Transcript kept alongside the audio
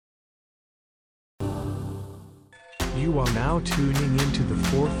You are now tuning into the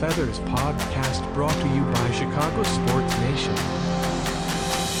Four Feathers podcast brought to you by Chicago Sports Nation.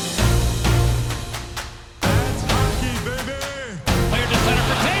 That's hockey, baby! Cleared to center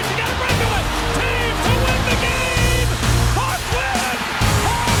for Taves. He got a breakaway! Taves to win the game! Hawks win!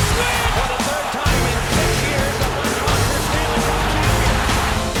 Hawks win! For the third time in 6 years, the Blackhawks are Stanley Cup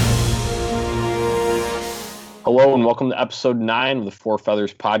champions. Hello and welcome to episode 9 of the Four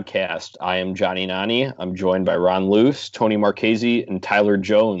Feathers podcast. I am Johnny Nani. I'm joined by Ron Luce, Tony Marchese, and Tyler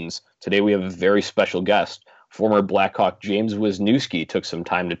Jones. Today we have a very special guest. Former Blackhawk James Wisniewski took some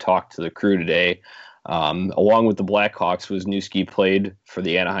time to talk to the crew today. Along with the Blackhawks, Wisniewski played for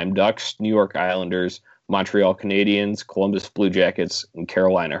the Anaheim Ducks, New York Islanders, Montreal Canadiens, Columbus Blue Jackets, and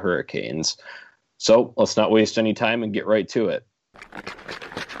Carolina Hurricanes. So let's not waste any time and get right to it.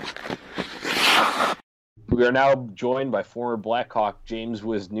 We are now joined by former Blackhawk James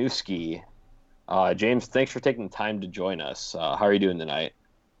Wisniewski. James, thanks for taking the time to join us. How are you doing tonight?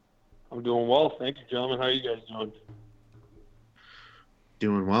 I'm doing well. Thank you, gentlemen. How are you guys doing?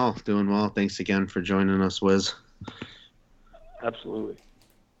 Doing well. Thanks again for joining us, Wiz. Absolutely.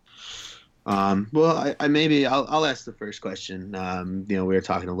 Well, I'll ask the first question. We were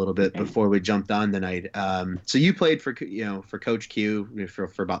talking a little bit before we jumped on tonight. So you played for Coach Q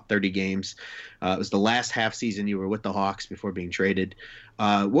for about 30 games. It was the last half season you were with the Hawks before being traded.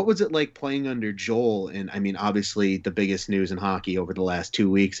 What was it like playing under Joel? And I mean, obviously the biggest news in hockey over the last 2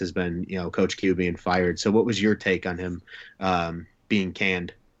 weeks has been, Coach Q being fired. So what was your take on him being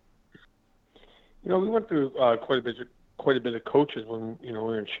canned? We went through quite a bit of coaches when we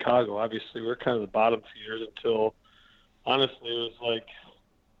were in Chicago. Obviously, we were kind of the bottom feeders until, honestly, it was like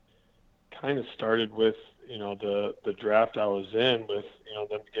kind of started with the draft I was in with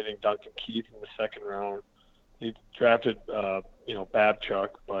them getting Duncan Keith in the second round. He drafted Babchuk,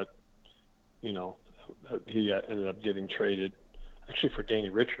 but he ended up getting traded actually for Danny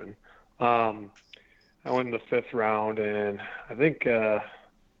Richmond. I went in the 5th round, and I think.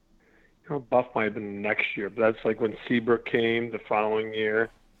 Buff might have been the next year, but that's like when Seabrook came the following year.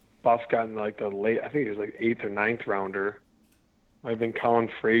 Buff got in like the late, I think it was like 8th or 9th rounder. Might have been Colin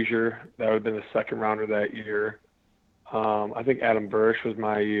Frazier. That would have been the 2nd rounder that year. I think Adam Burrish was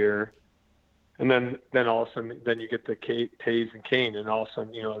my year. And then all of a sudden, then you get the Taves and Kane, and all of a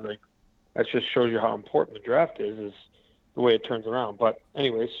sudden, that just shows you how important the draft is the way it turns around. But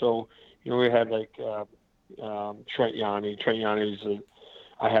anyway, so, we had like Trent Yawney. Trent Yawney was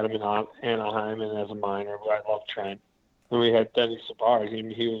I had him in Anaheim and as a minor, but I love Trent. And we had Denny Savard.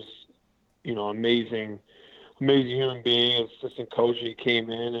 He was, amazing human being, assistant coach. He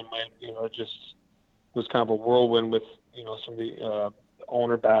came in and just was kind of a whirlwind with, some of the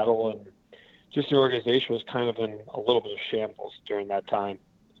owner battle, and just the organization was kind of in a little bit of shambles during that time.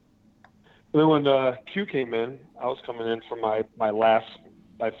 And then when Q came in, I was coming in for my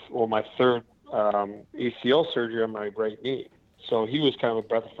 3rd ACL surgery on my right knee. So he was kind of a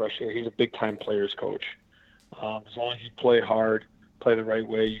breath of fresh air. He's a big-time players coach. As long as you play hard, play the right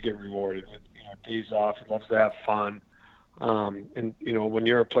way, you get rewarded with days off. He loves to have fun. And when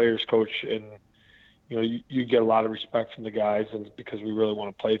you're a players coach, and you get a lot of respect from the guys, and because we really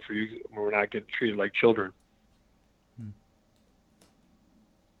want to play for you, we're not getting treated like children.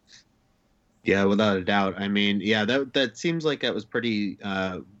 Yeah, without a doubt. I mean, yeah, that seems like that was pretty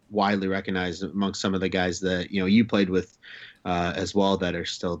widely recognized amongst some of the guys that you played with as well that are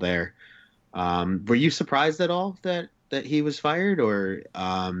still there. Were you surprised at all that he was fired, or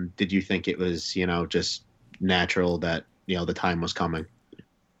did you think it was just natural that the time was coming?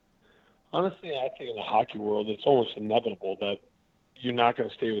 Honestly, I think in the hockey world, it's almost inevitable that you're not going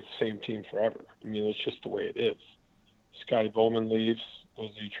to stay with the same team forever. I mean, it's just the way it is. Scotty Bowman leaves,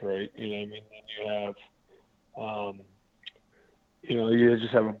 goes to Detroit. Then you have, you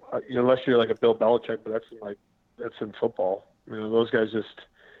just have unless you're like a Bill Belichick, but that's in football. Those guys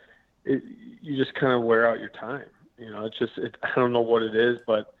you just kind of wear out your time. I don't know what it is,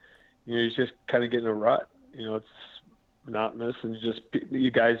 but you just kind of get in a rut. It's monotonous, and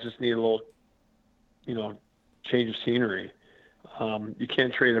you guys just need a little, change of scenery. You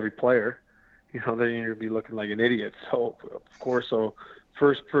can't trade every player. Then you're going to be looking like an idiot. So, of course,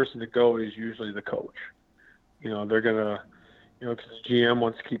 first person to go is usually the coach. They're going to, because the GM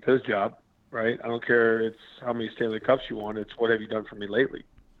wants to keep his job, right? I don't care it's how many Stanley Cups you won. It's what have you done for me lately?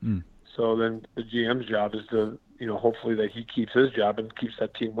 So then the GM's job is to, hopefully that he keeps his job and keeps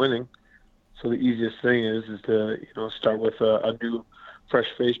that team winning. So the easiest thing is to, start with a new, fresh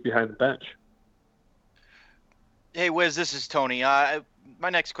face behind the bench. Hey, Wiz, this is Tony. My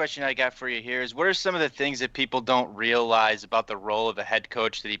next question I got for you here is, what are some of the things that people don't realize about the role of a head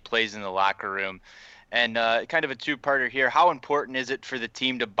coach that he plays in the locker room? And kind of a two-parter here. How important is it for the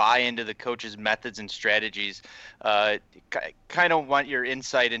team to buy into the coach's methods and strategies? Kind of want your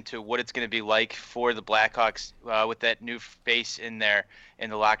insight into what it's going to be like for the Blackhawks with that new face in there in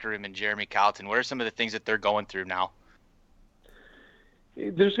the locker room and Jeremy Colliton. What are some of the things that they're going through now?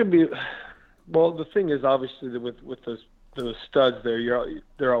 There's going to be – well, the thing is obviously that with the studs there,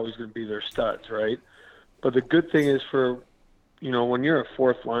 they're always going to be their studs, right? But the good thing is for, when you're a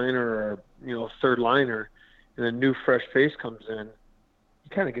fourth liner or third liner and a new fresh face comes in, you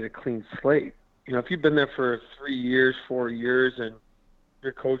kind of get a clean slate. If you've been there for 3 years, 4 years, and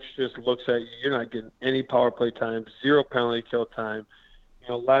your coach just looks at you, you're not getting any power play time, 0 penalty kill time,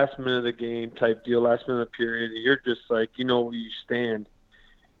 last minute of the game type deal, last minute of the period, and you're just like, where you stand.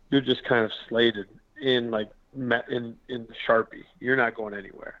 You're just kind of slated in the Sharpie. You're not going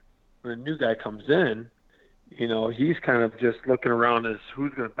anywhere. When a new guy comes in, he's kind of just looking around as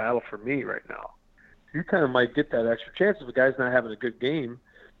who's going to battle for me right now. You kind of might get that extra chance if a guy's not having a good game.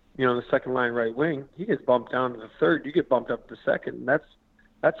 In the second line right wing, he gets bumped down to the third. You get bumped up to second. And that's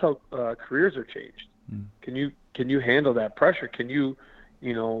how careers are changed. Can you handle that pressure? Can you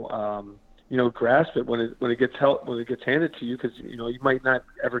grasp it when it gets handed to you? Because you might not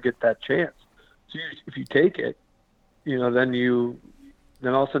ever get that chance. So if you take it, then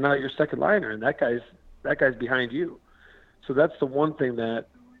all of a sudden now you're second liner, and that guy's behind you. So that's the one thing that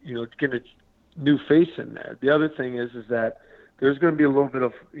get a new face in there. The other thing is that there's going to be a little bit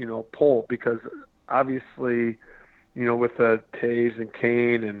of pull, because obviously with the Taves and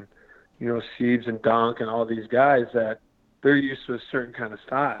Kane and Siebes and Dunk and all these guys, that they're used to a certain kind of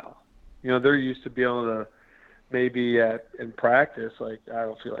style. They're used to be able to maybe in practice, like, I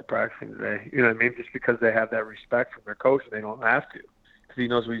don't feel like practicing today. You know what I mean? Just because they have that respect from their coach, and they don't have to, because he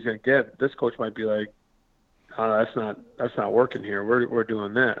knows what he's going to get. This coach might be like, oh, that's not working here. We're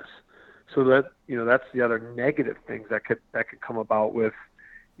doing this. So that that's the other negative things that could come about with,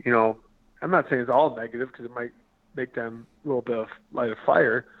 I'm not saying it's all negative, because it might make them a little bit of light of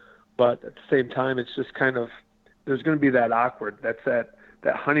fire, but at the same time, it's just kind of, there's going to be that awkward. That's that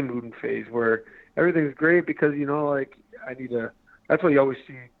honeymoon phase where everything's great because, that's why you always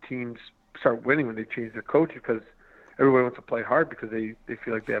see teams start winning when they change their coach, because everybody wants to play hard because they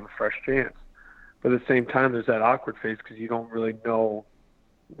feel like they have a fresh chance. But at the same time, there's that awkward phase because you don't really know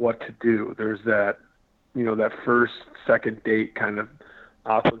what to do. There's that, that first, second date kind of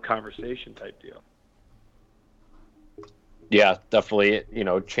awkward conversation type deal. Yeah, definitely,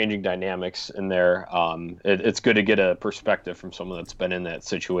 changing dynamics in there. It's good to get a perspective from someone that's been in that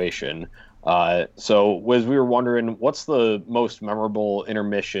situation. So as we were wondering, what's the most memorable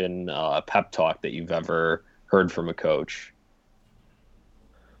intermission pep talk that you've ever heard from a coach?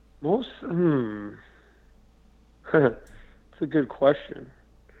 That's a good question.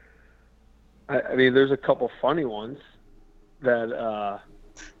 I mean, there's a couple funny ones that.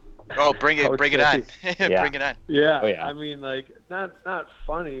 Bring it on. Yeah. Bring it on. Yeah. Oh, yeah. I mean, like not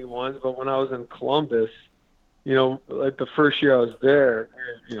funny ones, but when I was in Columbus, like the first year I was there,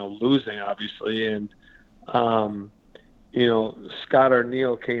 losing obviously, and Scott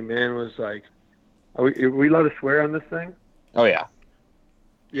Arniel came in, was like, are we allowed to swear on this thing? Oh yeah.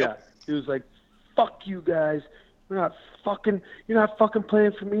 Yeah. He was like, fuck you guys. You're not fucking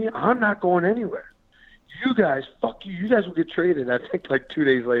playing for me. I'm not going anywhere. You guys, fuck you. You guys will get traded. I think like 2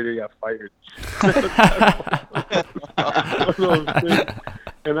 days later, he got fired.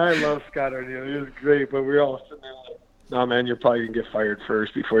 And I love Scott Arniel. He was great, but we were all sitting there like, no, man, you're probably going to get fired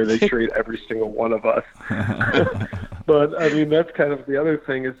first before they trade every single one of us. But, I mean, that's kind of the other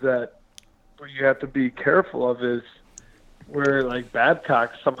thing is that what you have to be careful of is where, like,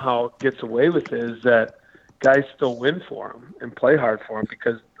 Babcock somehow gets away with it is that guys still win for him and play hard for him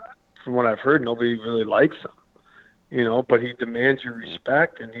because, from what I've heard, nobody really likes him, but he demands your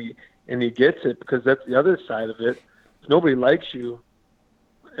respect and he gets it, because that's the other side of it. If nobody likes you,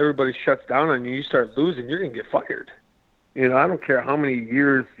 everybody shuts down on you. You start losing, you're going to get fired. I don't care how many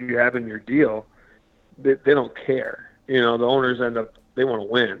years you have in your deal. They don't care. The owners they want to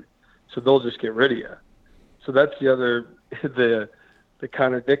win. So they'll just get rid of you. So that's the other, the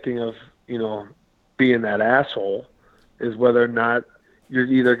contradicting of, being that asshole is whether or not you're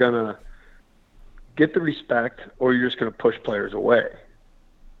either going to get the respect or you're just going to push players away.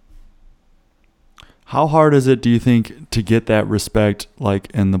 How hard is it, do you think, to get that respect, like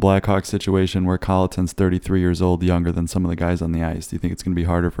in the Blackhawks situation where Colliton's 33 years old, younger than some of the guys on the ice? Do you think it's going to be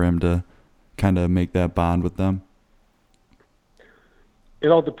harder for him to kind of make that bond with them? It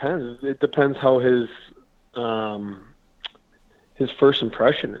all depends. It depends how his first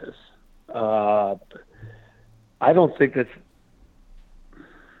impression is. I don't think that's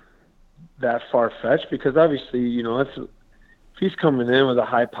that far-fetched because obviously, if he's coming in with a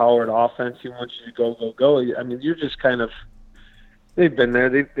high-powered offense, he wants you to go. I mean, you're just kind of – they've been there.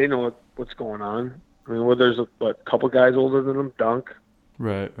 They know what's going on. I mean, there's a couple guys older than him, Dunk.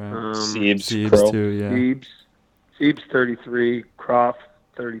 Right. Siebes too, yeah. Siebes 33, Croft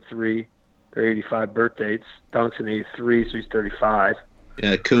 33. They're 85 birth dates. Dunk's an 83, so he's 35.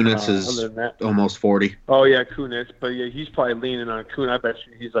 Yeah, Kunitz is almost 40. Oh, yeah, Kunitz. But, yeah, he's probably leaning on Kunitz. I bet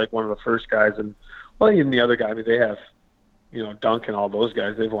you he's like one of the first guys. And, well, even the other guy, I mean, they have, Dunk and all those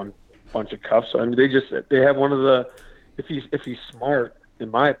guys. They've won a bunch of cups. So, I mean, they have one of the – if he's smart,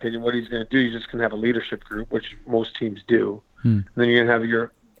 in my opinion, what he's going to do, he's just going to have a leadership group, which most teams do. And then you're going to have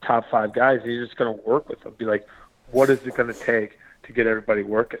your top 5 guys, and you're just going to work with them. Be like, what is it going to take to get everybody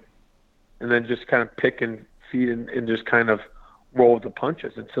working? And then just kind of pick and feed and just kind of roll with the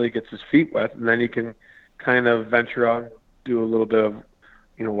punches until he gets his feet wet, and then he can kind of venture out and do a little bit of,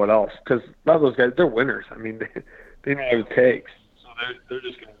 what else. Because a lot of those guys, they're winners. I mean, they know what it takes. So they're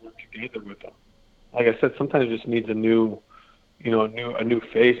just going to work together with them. Like I said, sometimes it just needs a new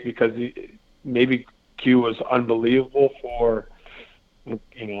face because maybe Q was unbelievable for, 8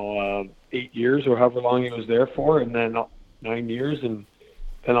 years or however long he was there for, and then 9 years, and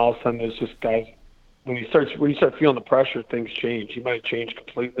then all of a sudden there's just guys. When you start feeling the pressure, things change. You might change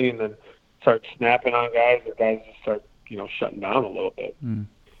completely, and then start snapping on guys, or guys just start shutting down a little bit.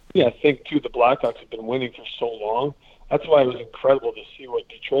 Yeah, I think too the Blackhawks have been winning for so long. That's why it was incredible to see what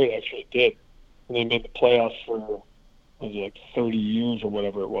Detroit actually did when they made the playoffs for 30 years or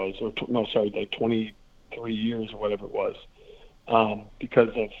whatever it was, or 23 years or whatever it was, because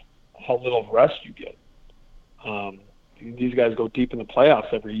of how little rest you get. These guys go deep in the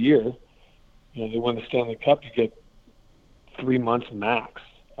playoffs every year. They win the Stanley Cup, you get 3 months max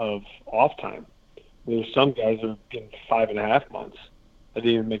of off time. There's some guys that are getting 5.5 months that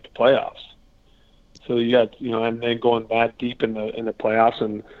didn't even make the playoffs. So you got, and then going that deep in the playoffs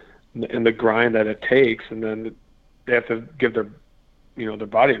and the grind that it takes, and then they have to give their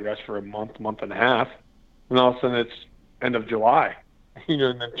body rest for a month and a half, and all of a sudden it's end of July, and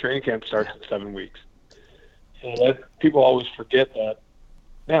then training camp starts in 7 weeks. So that people always forget that.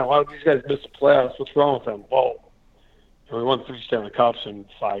 Man, why did these guys miss the playoffs? What's wrong with them? Well, we won 3 Stanley Cups in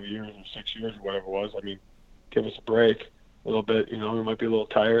 5 years or 6 years or whatever it was. I mean, give us a break a little bit. We might be a little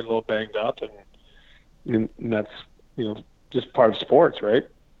tired, a little banged up, and that's just part of sports, right?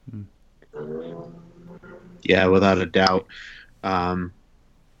 Yeah, without a doubt.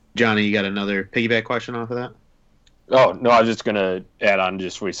 Johnny, you got another piggyback question off of that? Oh, no, I was just going to add on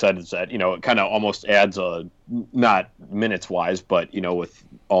just what he said is that, it kind of almost adds not minutes-wise, but, with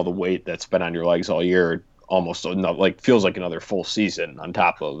all the weight that's been on your legs all year, almost feels like another full season on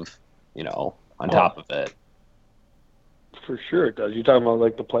top of, top of it. For sure it does. You're talking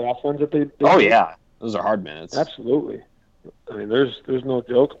about, the playoff ones that they Oh, do? yeah. Those are hard minutes. Absolutely. I mean, there's no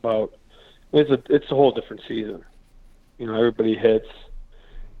joke about it's a whole different season. Everybody hits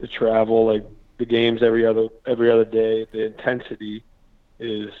the travel, the games every other day. The intensity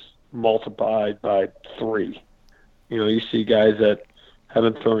is multiplied by 3. You see guys that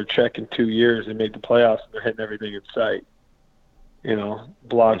haven't thrown a check in 2 years and made the playoffs, and they're hitting everything in sight.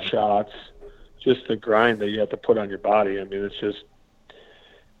 Block shots, just the grind that you have to put on your body. I mean, it's just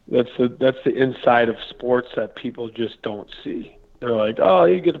that's the inside of sports that people just don't see. They're like, oh,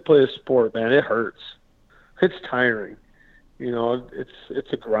 you get to play a sport, man. It hurts. It's tiring.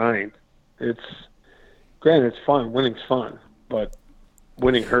 It's a grind. Granted, it's fun. Winning's fun, but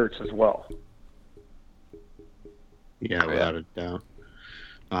winning hurts as well. Yeah, without a doubt.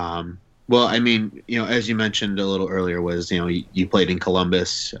 Well, I mean, as you mentioned a little earlier, was you played in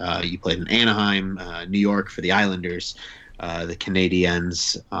Columbus, you played in Anaheim, New York for the Islanders, the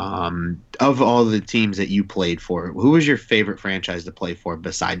Canadiens. Of all the teams that you played for, who was your favorite franchise to play for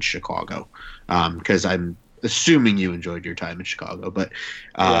besides Chicago? Because I'm assuming you enjoyed your time in Chicago, but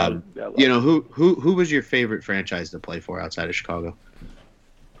who was your favorite franchise to play for outside of Chicago?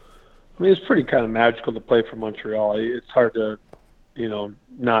 I mean, it's pretty kind of magical to play for Montreal. It's hard to,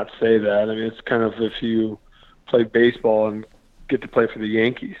 not say that. I mean, it's kind of if you play baseball and get to play for the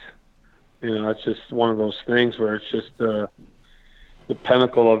Yankees. It's just one of those things where it's just the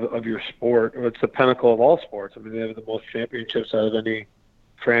pinnacle of your sport, or it's the pinnacle of all sports. I mean, they have the most championships out of any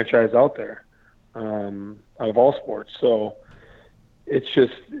franchise out there. Out of all sports. So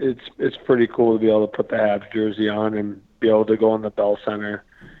it's pretty cool to be able to put the Habs jersey on and be able to go in the Bell Center.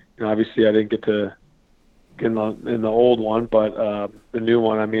 Obviously I didn't get to get in the old one, but the new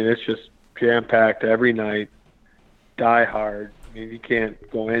one, I mean, it's just jam-packed every night, die hard. I mean, you can't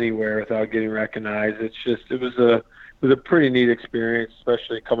go anywhere without getting recognized. It was a pretty neat experience,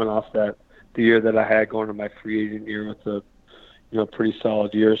 especially coming off that the year that I had going to my free agent year with a pretty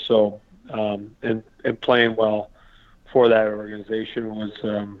solid year. So and playing well for that organization was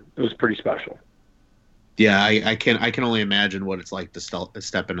it was pretty special. Yeah, I can only imagine what it's like to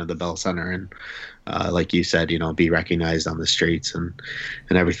step into the Bell Center and, like you said, be recognized on the streets and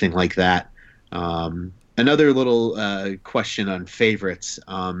everything like that. Another little question on favorites.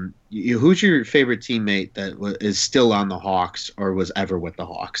 Who's your favorite teammate that is still on the Hawks or was ever with the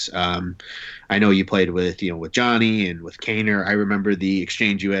Hawks? I know you played with Johnny and with Kaner. I remember the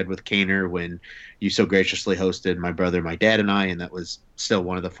exchange you had with Kaner when you so graciously hosted my brother, my dad, and I, and that was still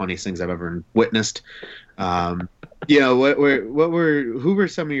one of the funniest things I've ever witnessed. Who were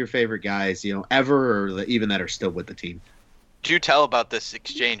some of your favorite guys, ever, or even that are still with the team? Do tell about this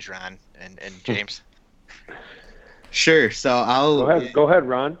exchange, Ron and James. Sure. So I'll go ahead,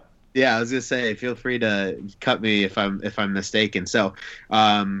 Ron. Yeah, I was gonna say, feel free to cut me if I'm mistaken. So,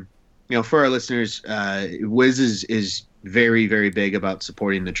 for our listeners, Wiz is very, very big about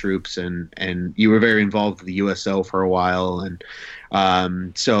supporting the troops, and you were very involved with the USO for a while,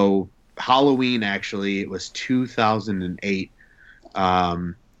 and so Halloween, actually, it was 2008.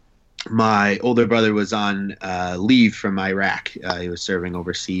 My older brother was on leave from Iraq. He was serving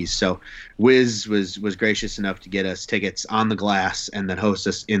overseas. So Wiz was gracious enough to get us tickets on the glass and then host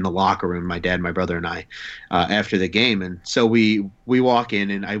us in the locker room, my dad, my brother, and I, after the game. And so we walk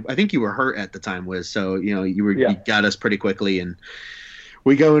in, and I think you were hurt at the time, Wiz. So, you got us pretty quickly. And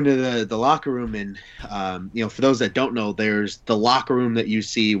we go into the locker room, and, for those that don't know, there's the locker room that you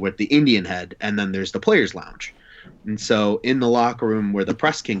see with the Indian head, and then there's the players' lounge. And so in the locker room where the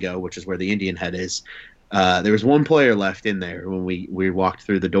press can go, which is where the Indian head is, there was one player left in there when we walked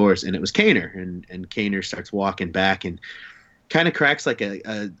through the doors, and it was Kaner. And Kaner starts walking back and kind of cracks like a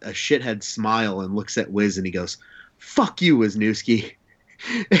shithead smile and looks at Wiz, and he goes, "Fuck you, Wisniewski."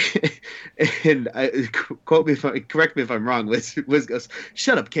 And correct me if I'm wrong. Wiz goes,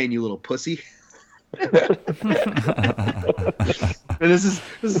 "Shut up, Kane, you little pussy." And this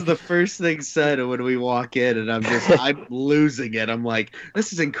is the first thing said when we walk in, and I'm losing it. I'm like,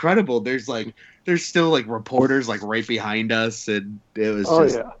 this is incredible. There's still like reporters like right behind us, and it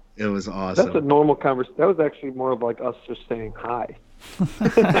was it was awesome. That's a normal conversation. That was actually more of like us just saying hi.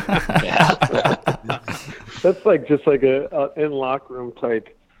 That's like just like a in locker room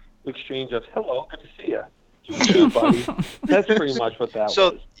type exchange of hello, good to see you. You too, buddy. That's pretty much what that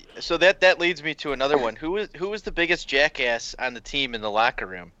was. So that leads me to another one. Who was the biggest jackass on the team in the locker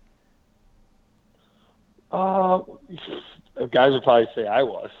room? Guys would probably say I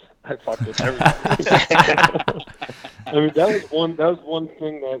was. I fucked with everybody. I mean, that was one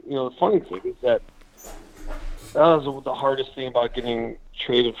thing that, the funny thing is that was the hardest thing about getting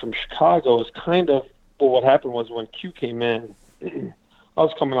traded from Chicago is kind of, what happened was when Q came in, I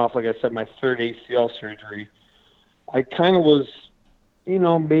was coming off, like I said, my third ACL surgery. I kind of was,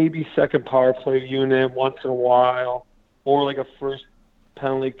 maybe second power play unit once in a while, or like a first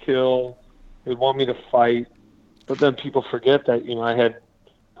penalty kill. They'd want me to fight. But then people forget that,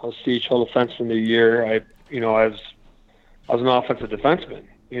 I was CHL defenseman of the year. I was an offensive defenseman,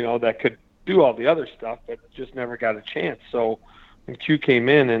 that could do all the other stuff, but just never got a chance. So when Q came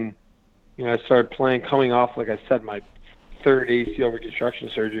in and, I started playing, coming off, like I said, my third ACL reconstruction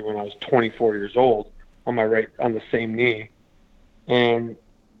surgery when I was 24 years old on the same knee. And,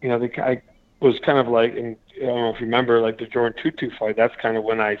 I was kind of like, and I don't know if you remember, like the Jordan Tutu fight, that's kind of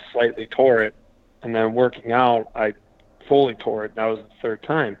when I slightly tore it. And then working out, I fully tore it. That was the third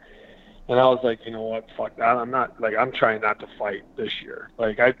time. And I was like, you know what, fuck that. I'm trying not to fight this year.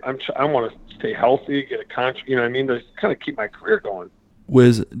 Like, I want to stay healthy, get a contract, to kind of keep my career going.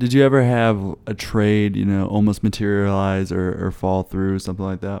 Wiz, did you ever have a trade, almost materialize or fall through, something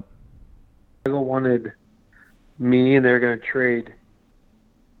like that? Chicago wanted me, and they're going to trade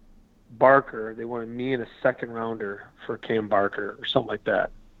Barker. They wanted me and a second rounder for Cam Barker or something like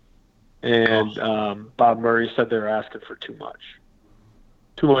that. And Bob Murray said they were asking for too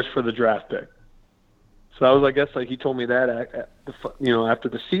much for the draft pick. So that was, I guess, like he told me that after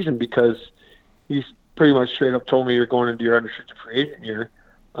the season, because he's pretty much straight up told me you're going into your unrestricted free agent year.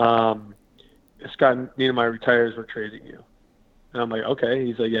 Scott Niedermayer retires, we're trading you. And I'm like, okay.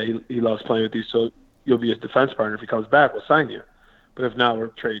 He's like, yeah, he loves playing with you, so you'll be his defense partner. If he comes back, we'll sign you. But if not, we're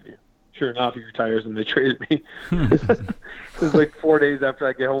trading you. Sure enough, he retires, and they traded me. It was like 4 days after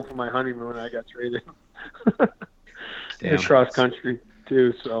I get home from my honeymoon, I got traded. Cross country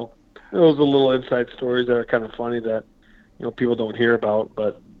too. So those are little inside stories that are kind of funny that people don't hear about.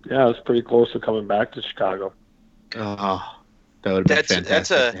 But yeah, it was pretty close to coming back to Chicago. Oh, that would have been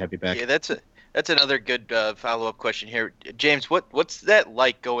fantastic to have you back. Yeah, that's another good follow-up question here, James. What's that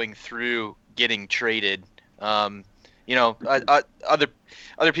like going through getting traded. Other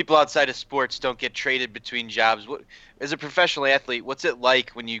people outside of sports don't get traded between jobs. As a professional athlete, what's it like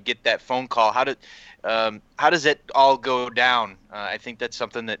when you get that phone call? How does it all go down? I think that's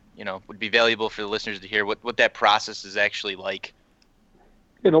something that would be valuable for the listeners to hear what that process is actually like.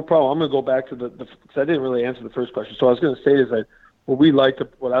 Yeah, no problem. I'm going to go back to because I didn't really answer the first question. So I was going to say is that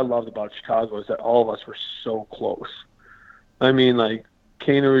what I loved about Chicago is that all of us were so close. I mean, like,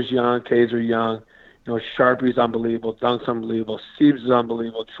 Kaner was young, Taser young, Sharpie's unbelievable, Dunk's unbelievable, Siebes is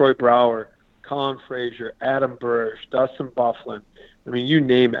unbelievable, Troy Brower, Colin Frazier, Adam Burge, Dustin Bufflin. I mean, you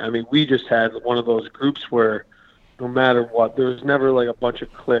name it. I mean, we just had one of those groups where no matter what, there was never like a bunch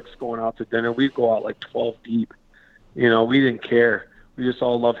of cliques going out to dinner. We'd go out like 12 deep. We didn't care. We just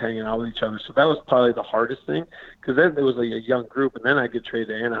all loved hanging out with each other. So that was probably the hardest thing, because then there was like a young group, and then I get traded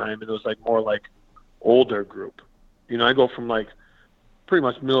to Anaheim, and it was like more like older group. I go from like pretty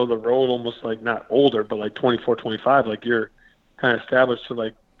much middle of the road, almost like not older, but like 24, 25. Like you're kind of established to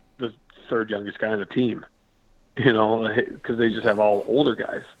like the third youngest guy on the team, because they just have all older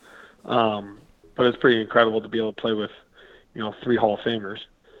guys. But it's pretty incredible to be able to play with, 3 Hall of Famers.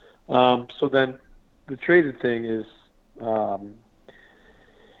 So then the traded thing is,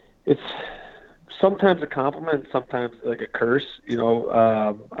 it's sometimes a compliment, sometimes like a curse.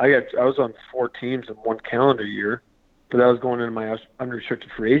 I was on 4 teams in one calendar year, but I was going into my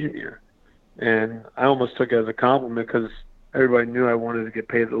unrestricted free agent year. And I almost took it as a compliment because everybody knew I wanted to get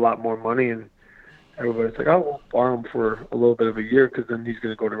paid a lot more money, and everybody's like, oh, we'll borrow him for a little bit of a year because then he's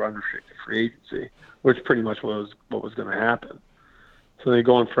going to go to unrestricted free agency, which pretty much was what was going to happen. So they're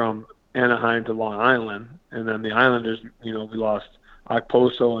going from Anaheim to Long Island, and then the Islanders, we lost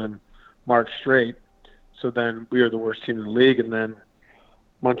Okposo and Mark Straight. So then we were the worst team in the league, and then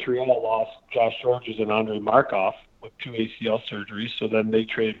Montreal lost Josh Georges and Andrei Markov with 2 ACL surgeries. So then they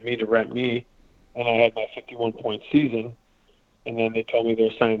traded me to rent me, and I had my 51-point season. And then they told me they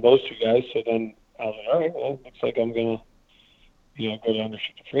were signing those 2 guys. So then I was like, all right, well, looks like I'm going to, go to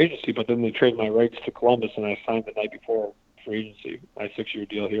unrestricted free agency. But then they traded my rights to Columbus, and I signed the night before free agency, my 6-year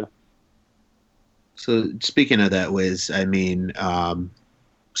deal here. So speaking of that, Wiz, I mean,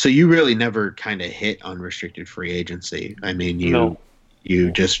 so you really never kind of hit unrestricted free agency. I mean, your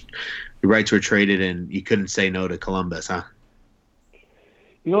rights were traded and you couldn't say no to Columbus, huh?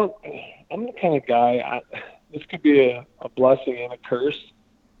 I'm the kind of guy, this could be a blessing and a curse.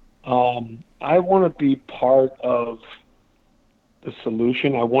 I want to be part of the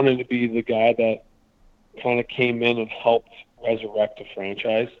solution. I wanted to be the guy that kind of came in and helped resurrect the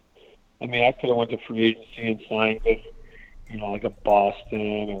franchise. I mean, I could have went to free agency and signed with, like a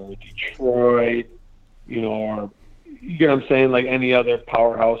Boston or a Detroit, or, you get what I'm saying, like any other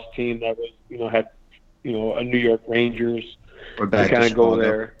powerhouse team that was, had, a New York Rangers, or back kind to of go Chicago.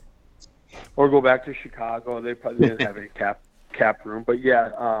 there, or go back to Chicago. They probably didn't have any cap room, but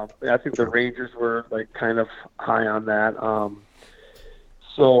yeah, I think the Rangers were like kind of high on that.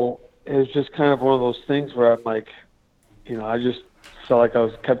 So it was just kind of one of those things where I'm like, I just felt like I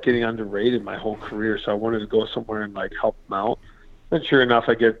kept getting underrated my whole career, so I wanted to go somewhere and like help them out. And sure enough,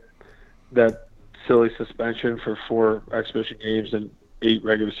 I get that silly suspension for 4 exhibition games and 8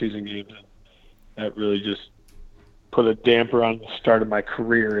 regular season games, and that really just put a damper on the start of my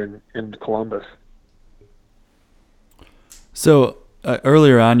career in Columbus. So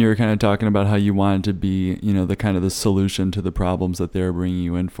earlier on, you were kind of talking about how you wanted to be, the kind of the solution to the problems that they're bringing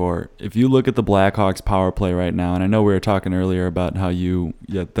you in for. If you look at the Blackhawks power play right now, and I know we were talking earlier about how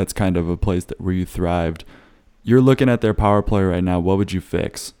that's kind of a place where you thrived. You're looking at their power play right now. What would you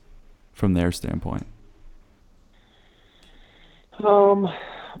fix from their standpoint?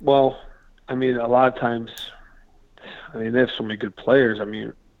 Well, I mean, a lot of times, they have so many good players. I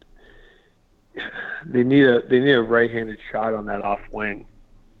mean, they need a right-handed shot on that off wing.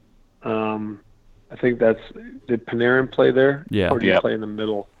 I think did Panarin play there? Yeah. Or did he play in the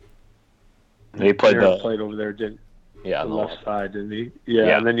middle? They played played over there, didn't? Yeah, the the left side, didn't he?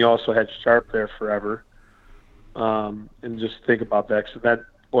 Yeah, and then you also had Sharp there forever. And just think about that. So that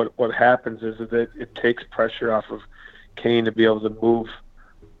what happens is that it takes pressure off of Kane to be able to move,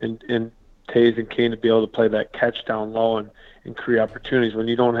 and Taves and Kane to be able to play that catch down low and create opportunities. When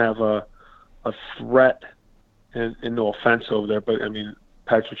you don't have a threat, and no offense over there, but I mean,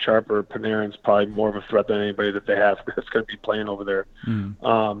 Patrick Sharp or Panarin's probably more of a threat than anybody that they have that's going to be playing over there.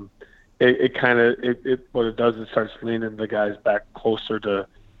 What it does is starts leaning the guys back closer to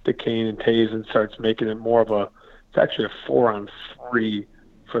Kane and Taves and starts making it more of it's actually a 4-on-3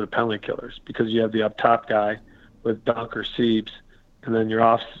 for the penalty killers, because you have the up top guy with Dunk or Siebes, and then your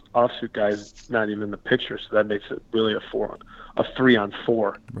offsuit guy is not even in the picture, so that makes it really a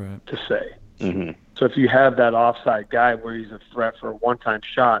 3-on-4 Right. to say. Mm-hmm. So if you have that offside guy where he's a threat for a one-time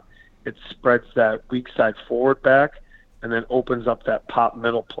shot, it spreads that weak side forward back and then opens up that pop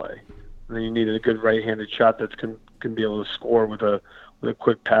middle play. And then you need a good right-handed shot that can be able to score with a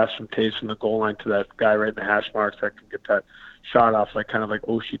quick pass from Taves from the goal line to that guy right in the hash marks that can get that shot off, like kind of like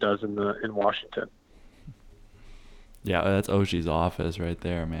Oshie does in Washington. Yeah, that's Oshie's office right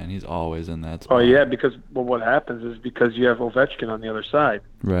there, man. He's always in that spot. Oh yeah, because what happens is because you have Ovechkin on the other side.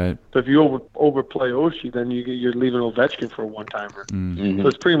 Right. So if you overplay Oshie, then you're leaving Ovechkin for a one-timer. Mm. So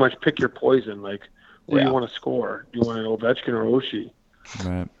it's pretty much pick your poison. Like, where do Yeah. you want to score? Do you want an Ovechkin or Oshie?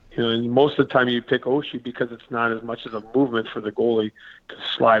 Right. You know, and most of the time you pick Oshie because it's not as much as a movement for the goalie to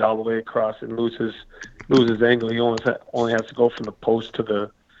slide all the way across and lose his angle. He only has to go from the post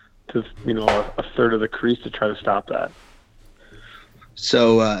to a third of the crease to try to stop that.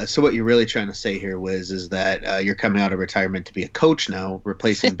 So what you're really trying to say here, Wiz, is that you're coming out of retirement to be a coach now,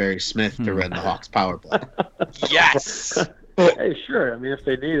 replacing Barry Smith to run the Hawks power play. Yes. Hey, sure. I mean, if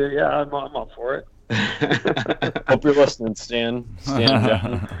they need it, yeah, I'm up for it. Hope you're listening, Stan.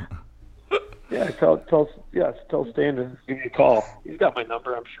 John. Yeah, tell Stan to give me a call. He's got my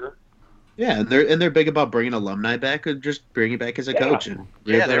number, I'm sure. Yeah, and they're big about bringing alumni back, or just bring you back as a coach and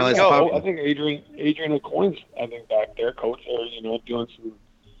Yeah, there we revitalize the go. power I play. think Adrian Aucoin's back there, coach, or doing some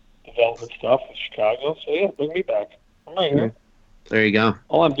development stuff with Chicago. So yeah, bring me back. I'm right here. There you go.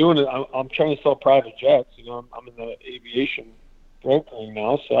 All I'm doing is I'm trying to sell private jets. I'm in the aviation brokering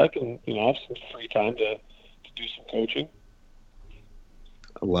now, so I can have some free time to do some coaching.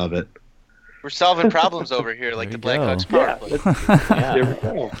 I love it. We're solving problems over here, like There the you go. Blackhawks power play. There we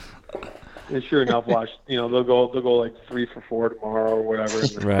go. And sure enough, watch. They'll go like 3 for 4 tomorrow or whatever. And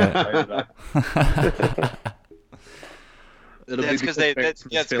then Right. light it up. It'll That's be 'cause they- Barry that's-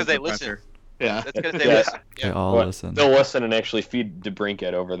 Smith yeah, it's 'cause feels they the listen. pressure. Yeah. That's because they Yeah. listen. They Yeah. all But listen. they'll listen and actually feed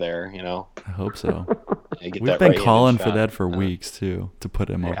DeBrincat over there. I hope so. Yeah, get We've that been right-handed calling for shot. that for weeks too, to put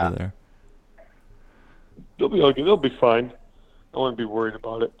him Yeah. over there. They'll be okay. They'll be fine. I wouldn't be worried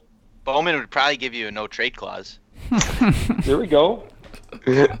about it. Bowman would probably give you a no trade clause. There we go.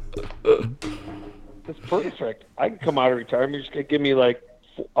 That's perfect. I can come out of retirement. You're just gonna give me like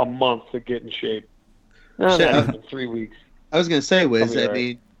a month to get in shape. No, Shut not up. even 3 weeks. I was gonna say, Wiz. I'll be I all right.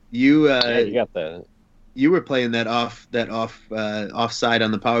 mean, you Yeah, you got the you were playing that offside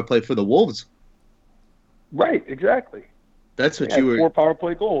on the power play for the Wolves. Right, exactly. That's I what had you were. 4 power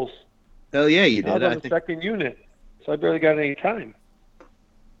play goals. Hell yeah, you I was did. on I the think. second unit, so I barely got any time.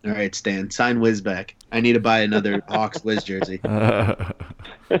 All right, Stan, sign Wiz back. I need to buy another Hawks Wiz jersey. That's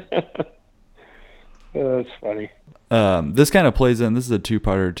funny. This kind of plays in. This is a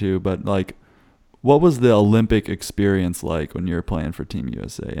two-parter too, but like, what was the Olympic experience like when you were playing for Team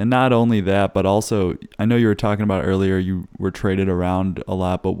USA? And not only that, but also, I know you were talking about earlier, you were traded around a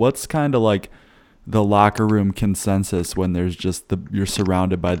lot, but what's kind of like the locker room consensus when there's just you're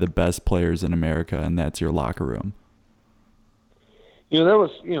surrounded by the best players in America and that's your locker room? That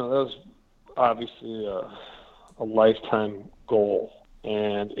was obviously a lifetime goal,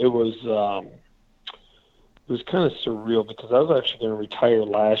 and it was kind of surreal because I was actually going to retire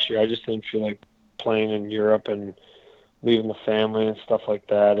last year. I just didn't feel like playing in Europe and leaving the family and stuff like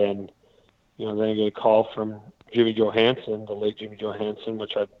that. And then I get a call from Jimmy Johansson, the late Jimmy Johansson,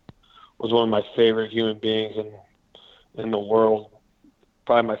 which was one of my favorite human beings in the world,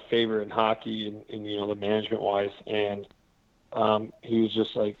 probably my favorite in hockey and the management wise. And he was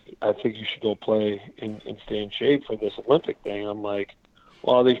just like, I think you should go play and stay in shape for this Olympic thing. I'm like,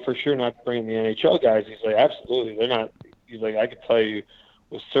 well, they for sure not bringing the NHL guys. He's like, absolutely, they're not. He's like, I could tell you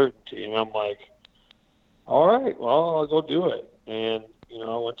with certainty. And I'm like, all right, well, I'll go do it. And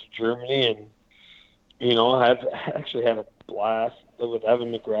I went to Germany, and I actually had a blast with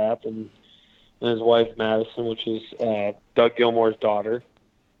Evan McGrath and his wife Madison, which is Doug Gilmour's daughter.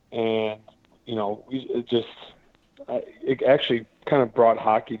 And it actually kind of brought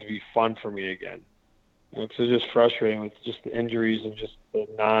hockey to be fun for me again. Because it was just frustrating with just the injuries and just the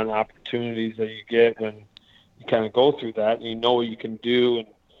non-opportunities that you get when you kind of go through that, and you know what you can do, and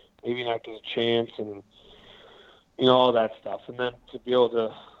maybe not get a chance, and all that stuff. And then to be able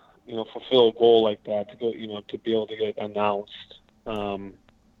to, fulfill a goal like that, to go, to be able to get announced,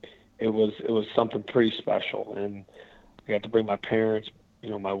 it was something pretty special. And I got to bring my parents,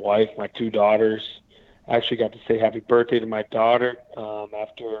 my wife, my 2 daughters. I actually got to say happy birthday to my daughter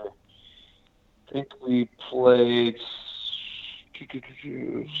after. I think we played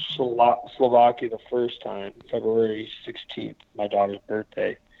Slovakia the first time, February 16th, my daughter's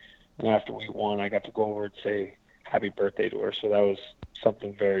birthday. And after we won, I got to go over and say happy birthday to her. So that was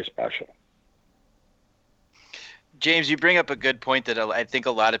something very special. James, you bring up a good point that I think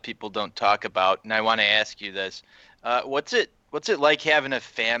a lot of people don't talk about, and I want to ask you this: what's it like having a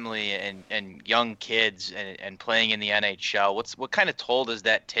family and young kids and playing in the NHL? What kind of toll does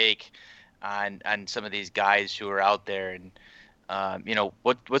that take on some of these guys who are out there? And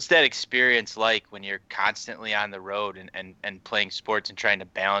what's that experience like when you're constantly on the road and playing sports and trying to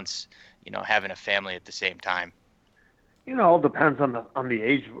balance, having a family at the same time? It all depends on the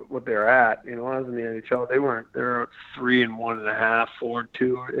age what they're at. When I was in the NHL, they were 3 and 1.5, 4 and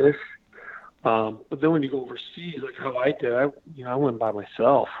 2 ish. But then when you go overseas, like how I did, I went by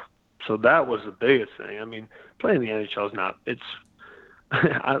myself. So that was the biggest thing. I mean, playing the NHL is not. It's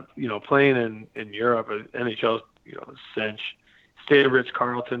playing in Europe, NHL is a cinch. Stay at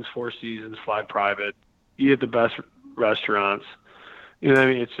Ritz-Carlton's 4 seasons, fly private, eat at the best restaurants.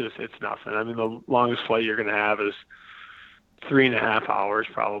 It's nothing. I mean, the longest flight you're going to have is 3.5 hours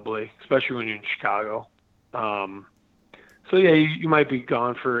probably, especially when you're in Chicago. So yeah, you might be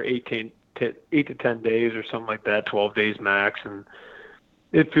gone for 8 to 10 days or something like that, 12 days max, and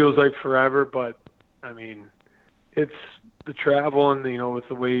it feels like forever. But I mean, it's the travel and with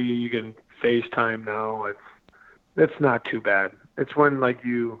the way you can FaceTime now, it's not too bad. It's when like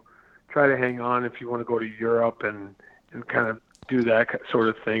you try to hang on if you want to go to Europe and kind of do that sort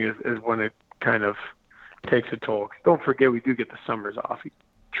of thing is when it kind of takes a toll. Don't forget, we do get the summers off. You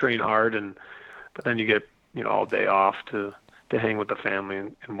train hard, but then you get all day off to hang with the family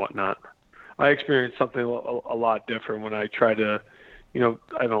and whatnot. I experienced something a lot different when I try to, I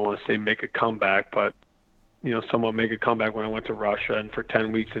don't want to say make a comeback, but somewhat make a comeback when I went to Russia and for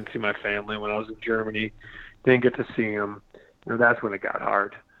 10 weeks didn't see my family. When I was in Germany, didn't get to see them. That's when it got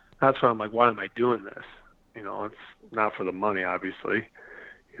hard. That's when I'm like, why am I doing this? It's not for the money, obviously.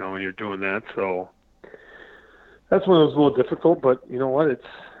 When you're doing that, so. That's when it was a little difficult, but you know what? It's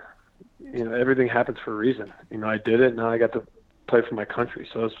everything happens for a reason. I did it, and now I got to play for my country,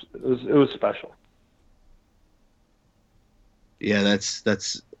 so it was special. Yeah,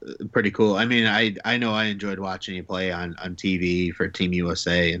 that's pretty cool. I mean, I know I enjoyed watching you play on TV for Team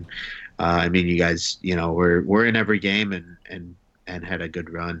USA, and I mean, you guys, we're in every game and had a good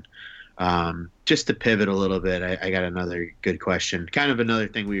run. Just to pivot a little bit, I got another good question. Kind of another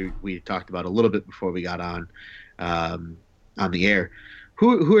thing we talked about a little bit before we got on the air.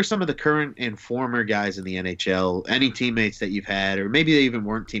 Who are some of the current and former guys in the NHL? Any teammates that you've had, or maybe they even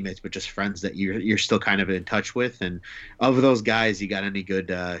weren't teammates, but just friends that you're still kind of in touch with? And of those guys, you got any good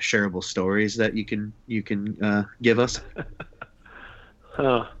shareable stories that you can give us?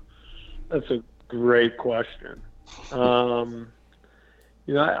 That's a great question. I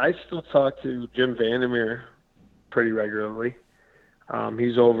still talk to Jim Vandermeer pretty regularly.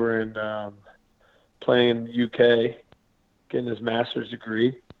 He's over in playing in the UK, getting his master's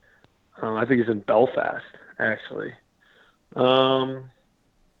degree. I think he's in Belfast, actually. I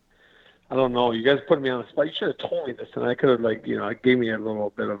don't know. You guys put me on the spot. You should have told me this, and I could have, it gave me a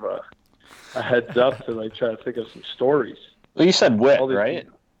little bit of a heads up to, try to think of some stories. Well, you said Whit, right?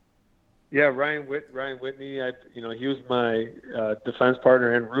 Yeah, Ryan Whitney. He was my defense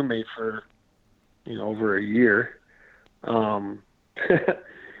partner and roommate for, over a year.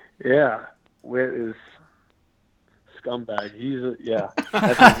 Yeah, Whit is scumbag.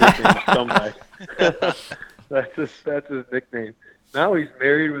 That's his nickname, scumbag. that's his nickname. Now he's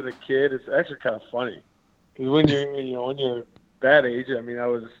married with a kid. It's actually kind of funny because when you're that age, I mean, I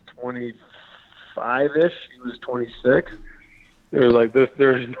was 25-ish. He was 26. They were like,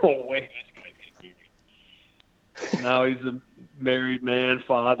 there's no way this guy can do it. Now he's a married man,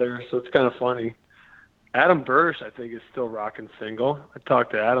 father, so it's kind of funny. Adam Bursch, I think, is still rocking single. I talk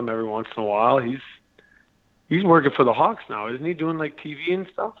to Adam every once in a while. He's working for the Hawks now, isn't he? Doing TV and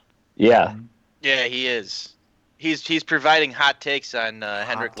stuff. Yeah. Yeah, he is. He's providing hot takes on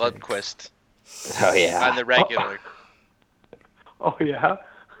Henrik Lundqvist. Oh yeah. On the regular. Oh yeah.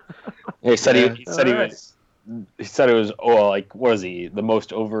 He said he said it was what was he, the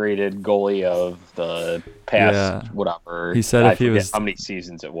most overrated goalie of the past whatever. He said I if he was how many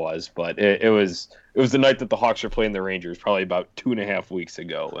seasons it was, but it was the night that the Hawks were playing the Rangers, probably about 2.5 weeks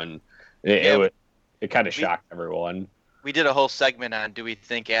ago, and it kind of shocked everyone. We did a whole segment on do we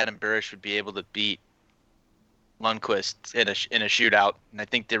think Adam Bursch would be able to beat Lundqvist in a shootout, and I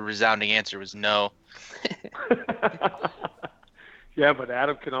think the resounding answer was no. Yeah, but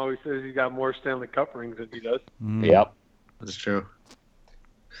Adam can always say he's got more Stanley Cup rings than he does. Yep, that's true.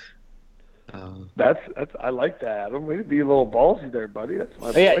 That's I like that. Adam, way to be a little ballsy there, buddy. That's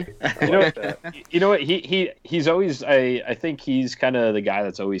my Yeah, boy. I you know, like that. you know what? He's always. I think he's kind of the guy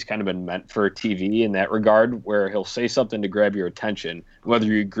that's always kind of been meant for TV in that regard, where he'll say something to grab your attention, whether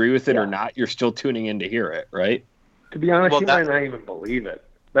you agree with it or not. You're still tuning in to hear it, right? To be honest, Well, he might not even believe it.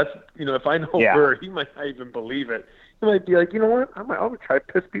 That's if I know Burr, he might not even believe it. He might be like, you know what? I'm gonna try to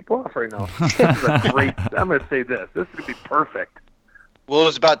piss people off right now. This is a great. I'm gonna say this. This is gonna be perfect. Well, it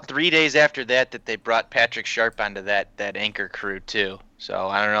was about 3 days after that they brought Patrick Sharp onto that anchor crew too. So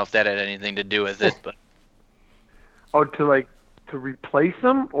I don't know if that had anything to do with it, but To replace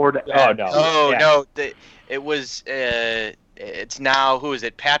him or to Oh no! no, it was it's now who is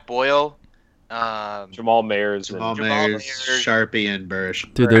it? Pat Boyle, Jamal Mayers, Jamal Jamal Mayers, Mayers. Sharpie, and Bursch.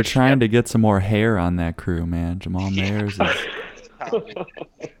 Dude, they're trying to get some more hair on that crew, man. Jamal Mayers is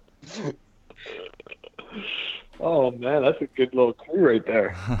Oh man, that's a good little clue right there.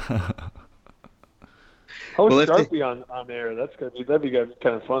 How Well, is if they- Sharpie on there? That'd be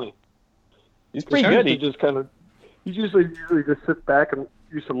kind of funny. He's pretty good. He just kind of he usually just sits back and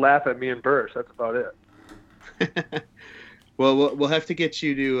used to laugh at me and Bursch. That's about it. Well, we'll have to get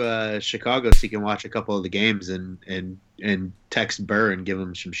you to Chicago so you can watch a couple of the games and text Burr and give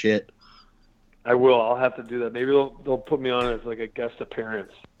him some shit. I will. I'll have to do that. Maybe they'll put me on as like a guest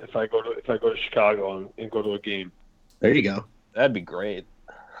appearance if I go to Chicago and go to a game. There you go. That'd be great.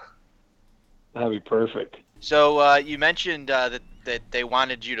 That'd be perfect. So you mentioned that they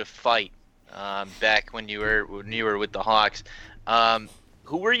wanted you to fight back when you were with the Hawks.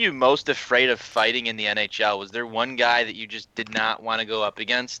 Who were you most afraid of fighting in the NHL? Was there one guy that you just did not want to go up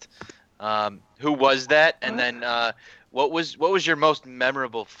against? Who was that? And then what was your most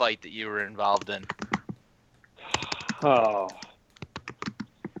memorable fight that you were involved in? Oh,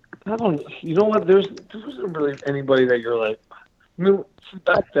 I don't. You know what? There wasn't really anybody that you're like. I mean,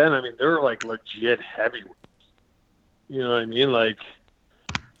 back then, they were like legit heavyweights. You know what I mean? Like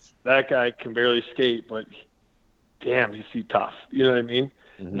that guy can barely skate, but damn, he's tough. You know what I mean?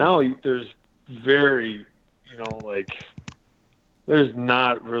 Mm-hmm. Now there's very, there's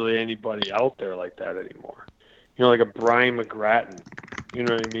not really anybody out there like that anymore. You know, like a Brian McGrattan. You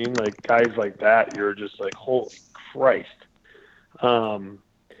know what I mean? Like guys like that, you're just like, holy Christ.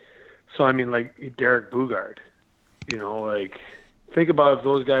 So I mean, like Derek Bugard. You know, like think about if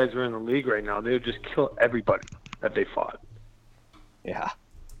those guys were in the league right now, they would just kill everybody that they fought. Yeah.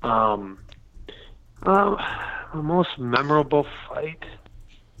 The most memorable fight.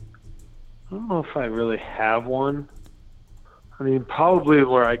 I don't know if I really have one. I mean, probably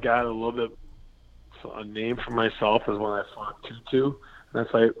where I got a little bit a name for myself is when I fought Tutu.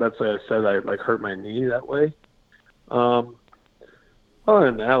 That's why I said I hurt my knee that way. Other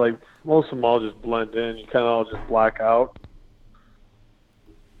than that, most of them all just blend in. You kind of all just black out,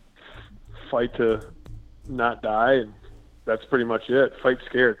 fight to not die, and that's pretty much it. Fight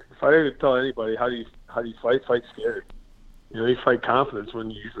scared. If I had to tell anybody how do you fight scared. You know, you fight confidence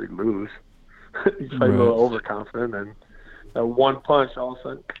when you usually lose. You fight a little overconfident, and that one punch, all of a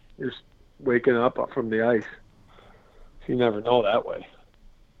sudden, you're waking up from the ice. You never know that way.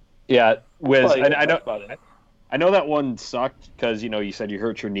 Yeah, Wiz, Well, I know that one sucked because, you said you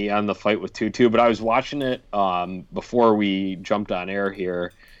hurt your knee on the fight with Tutu, but I was watching it before we jumped on air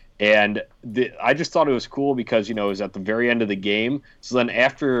here, and I just thought it was cool because, it was at the very end of the game. So then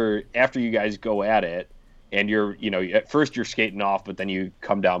after you guys go at it, and you're, at first you're skating off, but then you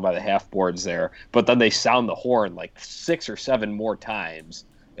come down by the half boards there. But then they sound the horn 6 or 7 more times.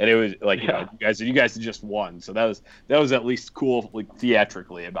 And it was you guys had just won. So that was at least cool,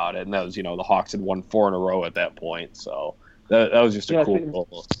 theatrically about it. And that was, the Hawks had won 4 in a row at that point. So that was just a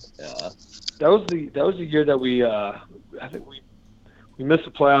cool. That was the year that we I think we missed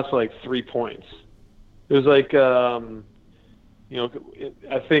the playoffs for 3 points. It was I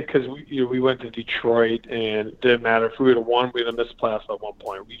think because we went to Detroit and it didn't matter if we would have won, we'd have missed the playoffs at one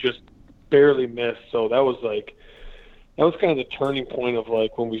point. We just barely missed. So that was kind of the turning point of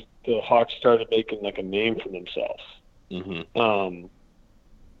when the Hawks started making a name for themselves. Mm-hmm.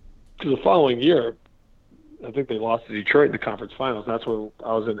 Because the following year, I think they lost to Detroit in the conference finals. That's when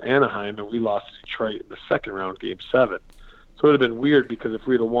I was in Anaheim and we lost to Detroit in the second round, game 7. So it would have been weird because if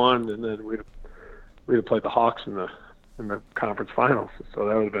we'd have won and then we'd have played the Hawks in the conference finals. So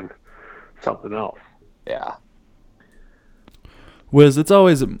that would have been something else. Yeah. Wiz, it's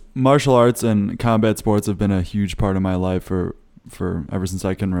always martial arts and combat sports have been a huge part of my life for ever since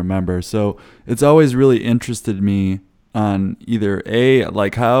I can remember. So it's always really interested me on either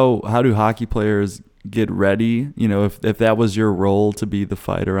how do hockey players get ready? You know, if that was your role to be the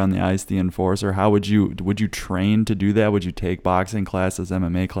fighter on the ice, the enforcer, how would you train to do that? Would you take boxing classes,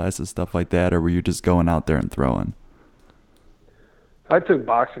 MMA classes, stuff like that, or were you just going out there and throwing? I took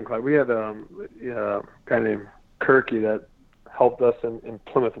boxing class. We had a guy named Kirky that helped us in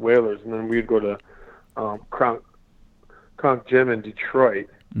Plymouth Whalers, and then we'd go to Kronk Gym in Detroit.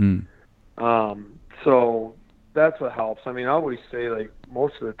 So that's what helps. I mean, I always say, like,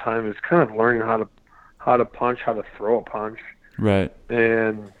 most of the time it's kind of learning how to punch, how to throw a punch. Right.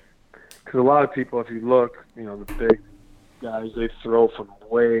 And because a lot of people, if you look, you know, the big guys, they throw from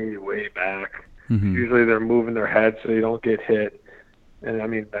way, way back. Usually they're moving their head so they don't get hit. And, I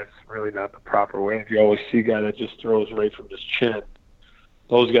mean, that's really not the proper way. If you always see a guy that just throws right from his chin,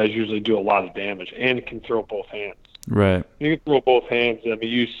 those guys usually do a lot of damage and can throw both hands. Right. You can throw both hands. I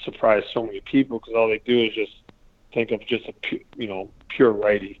mean, you surprise so many people because all they do is just think of just a pure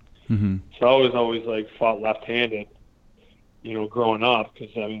righty. So I was always like fought left-handed, you know, growing up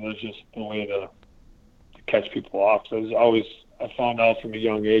because I mean there's just no way to catch people off. So I found out from a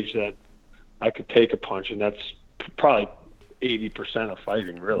young age that I could take a punch, and that's probably 80% of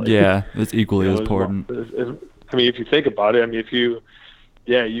fighting, really. Yeah, it's equally as important. I mean, if you think about it, I mean,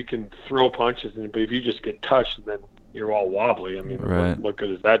 you can throw punches, but if you just get touched, then you're all wobbly. I mean, what good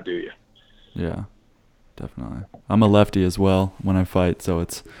does that do you? Yeah, definitely. I'm a lefty as well when I fight, so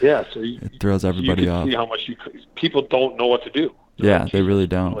it throws everybody off. See how much people don't know what to do. They really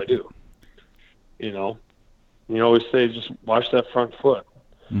don't. They do. You know, you always say just watch that front foot.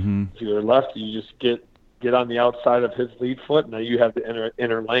 If you're a lefty, you just get on the outside of his lead foot. Now you have the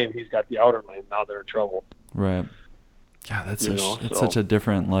inner lane. He's got the outer lane. Now they're in trouble. Right. Yeah, that's such a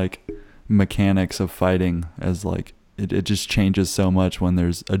different like mechanics of fighting as like it just changes so much when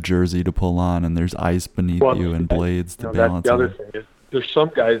there's a jersey to pull on and there's ice beneath you and blades to balance. The other thing is there's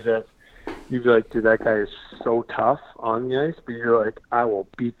some guys that you'd be like, dude, that guy is so tough on the ice, but you're like, I will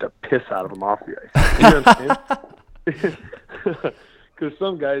beat the piss out of him off the ice. You know what I'm saying? Because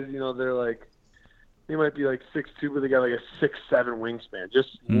some guys, you know, they're like, they might be like 6'2", but they got like a 6'7" wingspan,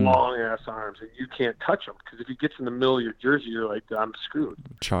 just long-ass arms, and you can't touch them because if he gets in the middle of your jersey, you're like, I'm screwed.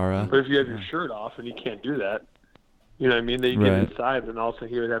 Chara. But if you have your shirt off and you can't do that, you know what I mean? They get inside, and all of a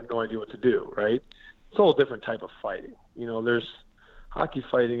sudden he would have no idea what to do, right? It's a whole different type of fighting. You know, hockey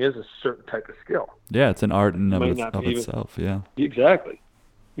fighting is a certain type of skill. Yeah, it's an art in of itself, yeah. Exactly.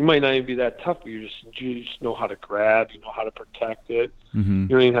 You might not even be that tough, but you just know how to grab, you know how to protect it. You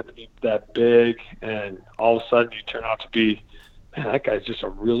don't even have to be that big, and all of a sudden you turn out to be, man, that guy's just a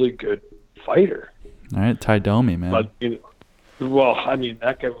really good fighter. All right, Ty Domi, man. But, you know, well, I mean,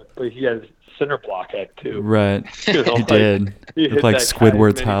 that guy, but he has center block head too. Right, you know, he did. Looked like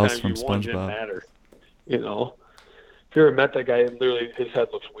Squidward's house from SpongeBob. Didn't matter. You know, if you ever met that guy, literally his head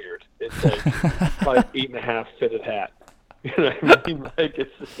looks weird. It's like probably 8.5 fitted hat. You know what I mean? Like, it's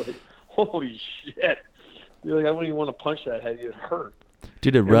just like, holy shit. You're like, I wouldn't even want to punch that head. It hurt.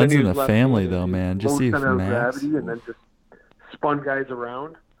 Dude, it runs in the family, though, man. Just see center of Max. gravity, and then just spun guys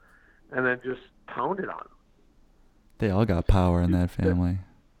around, and then just pounded on them. They all got power in that family.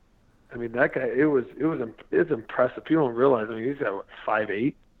 I mean, that guy, it's impressive. People don't realize, I mean, he's got,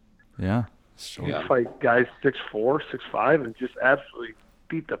 5'8". Yeah. Sure. You fight guys 6'4", 6'5", and just absolutely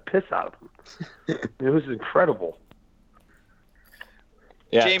beat the piss out of them. It was incredible.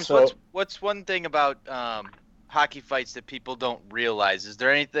 Yeah, James, what's one thing about hockey fights that people don't realize? Is there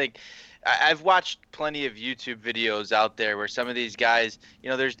anything? I've watched plenty of YouTube videos out there where some of these guys, you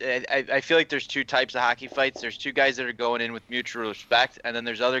know, I feel like there's two types of hockey fights. There's two guys that are going in with mutual respect, and then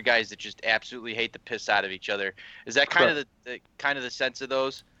there's other guys that just absolutely hate the piss out of each other. Is that kind of the sense of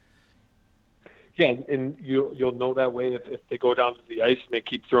those? Yeah, and you'll know that way if they go down to the ice and they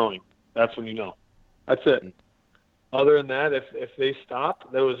keep throwing. That's when you know. That's it. Other than that, if they stop,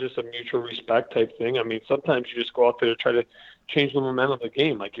 that was just a mutual respect type thing. I mean, sometimes you just go out there to try to change the momentum of the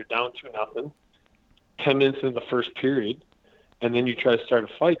game. Like you're down 2-0, 10 minutes in the first period, and then you try to start a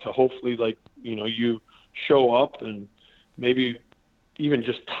fight to hopefully, like, you know, you show up and maybe even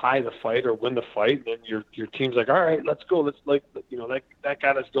just tie the fight or win the fight. And then your team's like, all right, let's go. Let's, like, you know, that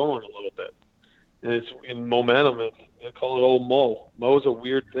got us going a little bit. And it's in momentum. They call it old Mo. Mo's a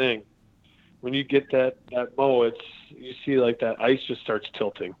weird thing. When you get that Mo, you see like that ice just starts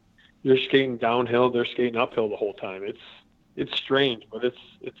tilting. You're skating downhill, they're skating uphill the whole time. It's strange, but it's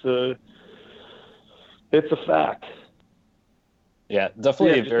a fact. Yeah,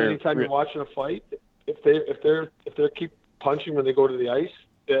 definitely. Yeah, anytime you're watching a fight, if they keep punching when they go to the ice,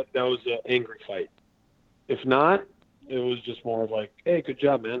 that was an angry fight. If not, it was just more of like, hey, good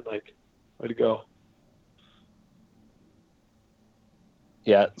job, man. Like, way to go.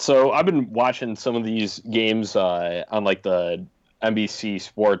 Yeah, so I've been watching some of these games on like the NBC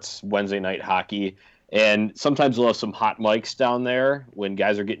Sports Wednesday Night Hockey, and sometimes they'll have some hot mics down there when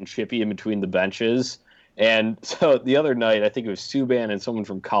guys are getting chippy in between the benches. And so the other night, I think it was Subban and someone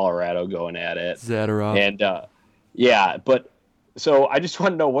from Colorado going at it. Zadorov. And yeah, but so I just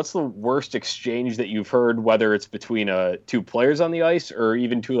want to know, what's the worst exchange that you've heard, whether it's between two players on the ice or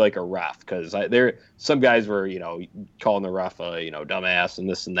even to like a ref? Because there some guys were, calling the ref a dumbass and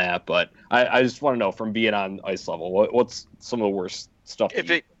this and that. But I just want to know, from being on ice level, what's some of the worst stuff that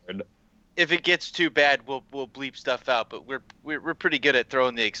you've heard? If it gets too bad, we'll bleep stuff out. But we're pretty good at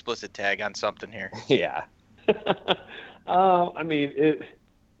throwing the explicit tag on something here. Yeah. I mean,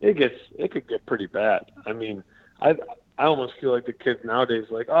 it could get pretty bad. I mean, I almost feel like the kids nowadays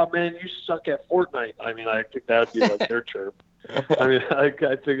like, oh man, you suck at Fortnite. I mean, I think that would be like their chirp. I mean, I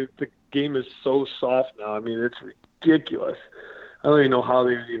think the game is so soft now. I mean, it's ridiculous. I don't even know how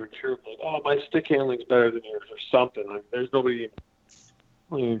they would even chirp like, oh, my stick handling's better than yours or something. Like, there's nobody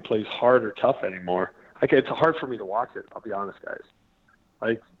even plays hard or tough anymore. Like, it's hard for me to watch it. I'll be honest, guys.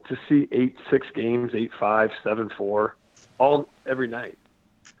 Like, to see 8-6 games, 8-5, 7-4, all every night.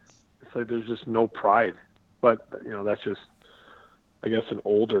 It's like there's just no pride. But, that's just, I guess, an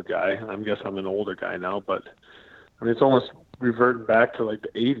older guy. I guess I'm an older guy now. But, I mean, it's almost reverting back to, like, the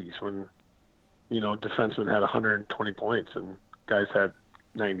 80s when, defensemen had 120 points and guys had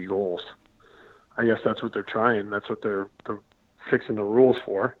 90 goals. I guess that's what they're trying. That's what they're fixing the rules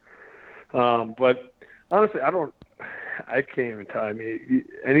for. But, honestly, I can't even tell. I mean,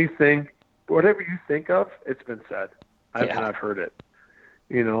 anything, whatever you think of, it's been said. I've not heard it.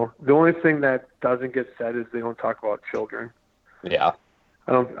 The only thing that doesn't get said is they don't talk about children. Yeah.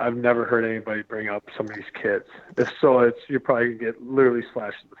 I've never heard anybody bring up somebody's kids. If so, you're probably gonna get literally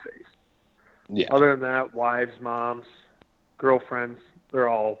slashed in the face. Yeah. Other than that, wives, moms, girlfriends,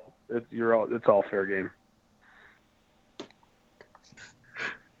 it's all fair game.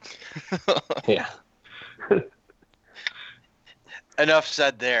 Yeah. Enough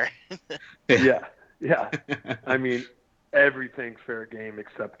said there. Yeah. I mean, everything's fair game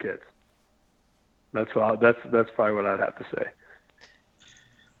except kids. That's probably what I'd have to say.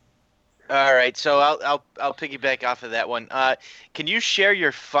 All right, so I'll piggyback off of that one. Can you share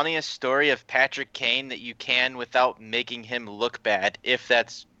your funniest story of Patrick Kane that you can without making him look bad, if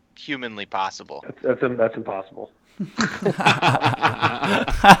that's humanly possible? That's impossible. It's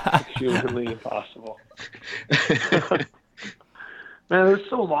humanly impossible. Man, it was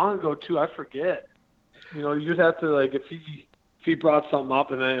so long ago too. I forget. You just have to, like, if he brought something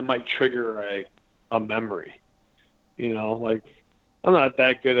up, and then it might trigger a memory. Like, I'm not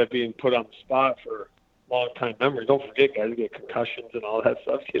that good at being put on the spot for long time memory. Don't forget, guys, you get concussions and all that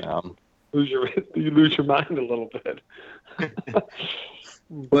stuff. You lose your mind a little bit.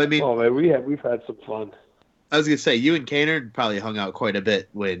 Well, I mean, oh man, we've had some fun. I was gonna say, you and Kaner probably hung out quite a bit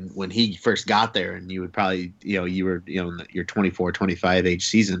when he first got there, and you would probably you were in your 24, 25 age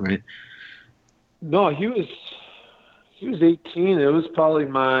season, right? No, he was 18. It was probably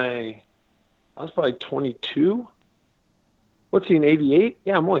I was probably 22. What's he, in 88?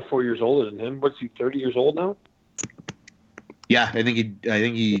 Yeah, I'm only 4 years older than him. What's he, 30 years old now? Yeah, I think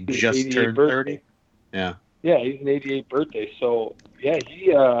he just turned 30. Yeah. Yeah, he's an 88 birthday. So yeah,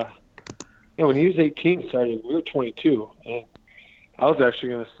 he when he was 18 started, we were 22, and I was actually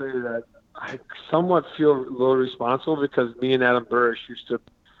going to say that I somewhat feel a little responsible because me and Adam Burrish used to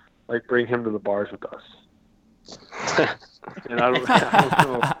bring him to the bars with us. And I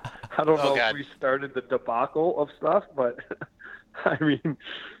don't know if we started the debacle of stuff, but I mean,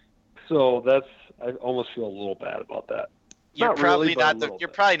 so I almost feel a little bad about that. You're probably not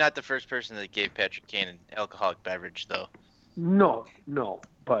the first person that gave Patrick Kane an alcoholic beverage, though. No,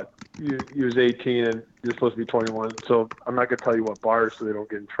 but he was 18 and you're supposed to be 21, so I'm not going to tell you what bars so they don't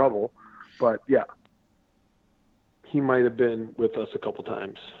get in trouble. But yeah, he might have been with us a couple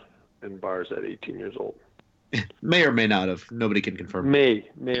times in bars at 18 years old. May or may not have. Nobody can confirm. May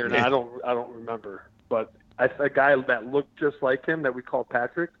or not. I don't remember. But a guy that looked just like him that we called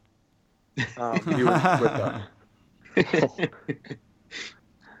Patrick, he was with us.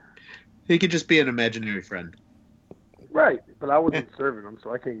 He could just be an imaginary friend. Right, but I wasn't serving him,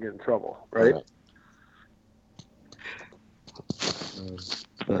 so I can't get in trouble, right?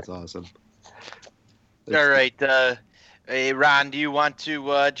 That's awesome. All right. Hey, Ron, do you want to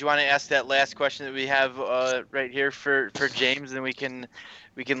ask that last question that we have right here for James, and we can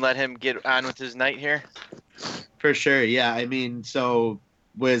let him get on with his night here? For sure, yeah. I mean, so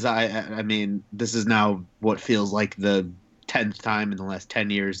Wiz, I mean, this is now what feels like the 10th time in the last 10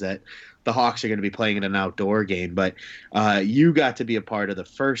 years that the Hawks are going to be playing in an outdoor game, but you got to be a part of the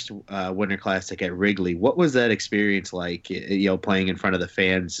first Winter Classic at Wrigley. What was that experience like, playing in front of the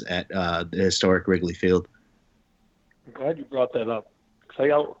fans at the historic Wrigley Field? I'm glad you brought that up,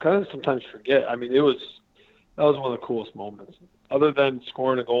 because I kind of sometimes forget. I mean, that was one of the coolest moments. Other than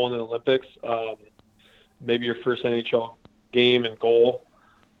scoring a goal in the Olympics, maybe your first NHL game and goal,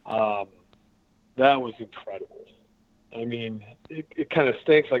 that was incredible. I mean, it kind of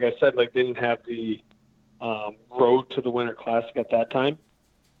stinks. Like I said, like they didn't have the road to the Winter Classic at that time.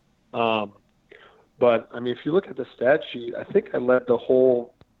 But I mean, if you look at the stat sheet, I think I led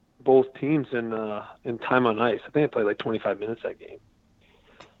both teams in time on ice. I think I played like 25 minutes that game.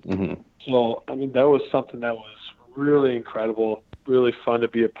 Mm-hmm. So I mean, that was something that was really incredible, really fun to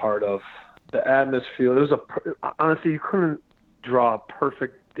be a part of. The atmosphere. It was honestly, you couldn't draw a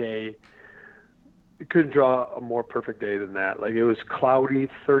perfect day. You couldn't draw a more perfect day than that. Like, it was cloudy,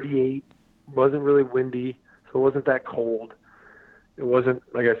 38, wasn't really windy, so it wasn't that cold. It wasn't,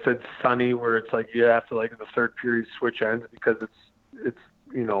 like I said, sunny, where it's like you have to, like, in the third period, switch ends because it's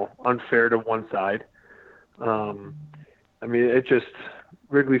unfair to one side. I mean,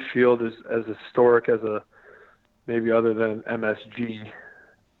 Wrigley Field is as historic as maybe other than MSG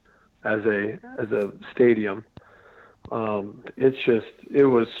as a stadium. It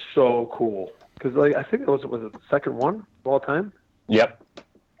was so cool. Because, like, I think was it the second one of all time? Yep.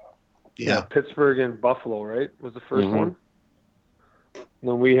 Yeah. Pittsburgh and Buffalo, right? Was the first Mm-hmm. one?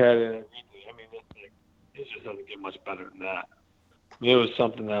 When we had it, I mean, it just doesn't get much better than that. I mean, it was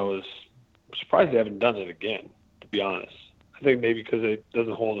something that I'm surprised they haven't done it again, to be honest. I think maybe because it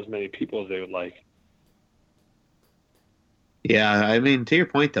doesn't hold as many people as they would like. Yeah, I mean, to your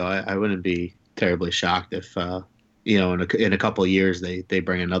point, though, I wouldn't be terribly shocked if, in a couple of years they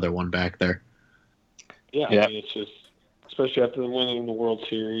bring another one back there. Yeah, I mean, it's just, especially after winning the World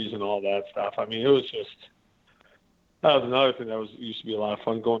Series and all that stuff. I mean, that was another thing that used to be a lot of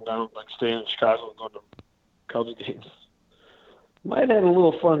fun, going down, like staying in Chicago and going to Cubs games. Might have had a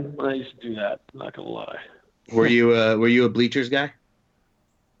little fun when I used to do that, I'm not going to lie. Were you a bleachers guy?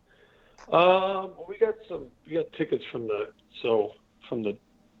 We got tickets from the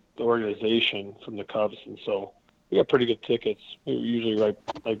organization, from the Cubs, and so we got pretty good tickets. We were usually right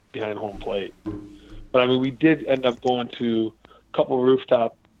behind home plate. But I mean, we did end up going to a couple of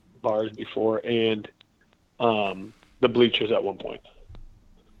rooftop bars before, and the bleachers at one point.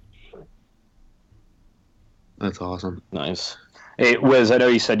 That's awesome. Nice. Hey, Wiz, I know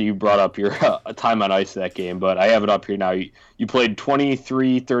you said you brought up your time on ice that game, but I have it up here now. You played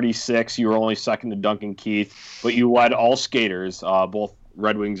 23-36. You were only second to Duncan Keith, but you led all skaters, both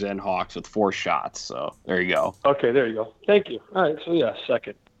Red Wings and Hawks, with 4 shots. So there you go. Okay, there you go. Thank you. All right, so yeah,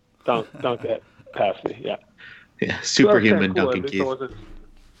 second. Dunk that past me, yeah. Yeah, superhuman cool. Duncan Keith. It wasn't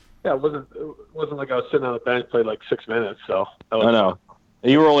like I was sitting on the bench, played like 6 minutes, so. I know.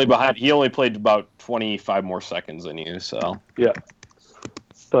 You were only behind. He only played about 25 more seconds than you, so. Yeah.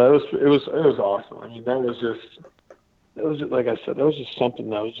 So it was awesome. I mean, that was just like I said, that was just something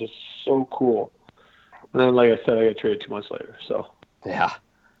that was just so cool. And then, like I said, I got traded 2 months later, so. Yeah.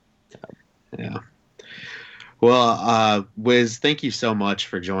 Yeah. Well, Wiz, thank you so much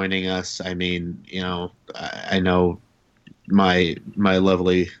for joining us. I mean, I know my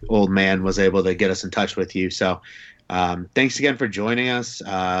lovely old man was able to get us in touch with you. So thanks again for joining us.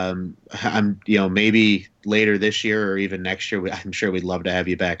 I'm maybe later this year or even next year, I'm sure we'd love to have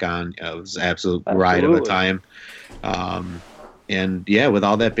you back on. It was an absolute ride of a time. And yeah, with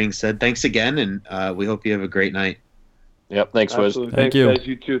all that being said, thanks again. And we hope you have a great night. Yep. Thanks, Wiz. Absolutely. Thank Thanks, you. guys.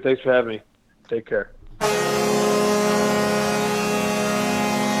 You too. Thanks for having me. Take care.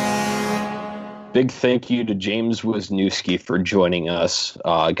 Big thank you to James Wisniewski for joining us.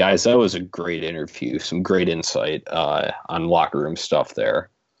 Guys, that was a great interview. Some great insight on locker room stuff there.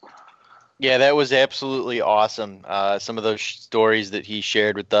 Yeah, that was absolutely awesome. Some of those stories that he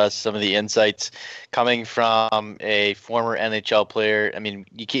shared with us, some of the insights coming from a former NHL player. I mean,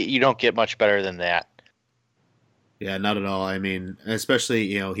 you don't get much better than that. Yeah, not at all. I mean, especially,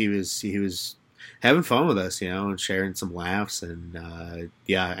 he was having fun with us, and sharing some laughs, and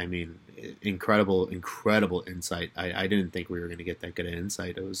yeah, I mean, incredible insight. I didn't think we were going to get that good of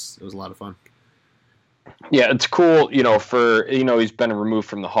insight. It was a lot of fun. Yeah, it's cool, for, he's been removed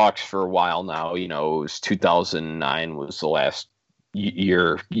from the Hawks for a while now. It was 2009 was the last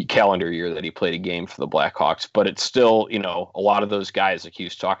calendar year that he played a game for the Blackhawks, but it's still, a lot of those guys like he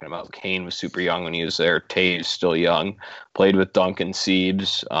was talking about. Kane was super young when he was there. Taves still young, played with Duncan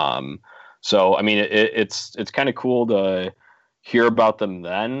Seeds. So, I mean, it's kind of cool to hear about them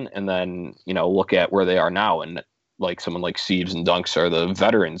then and then, look at where they are now. And like someone like Siebes and Dunks are the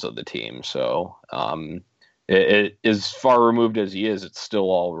veterans of the team. So it is far removed as he is. It's still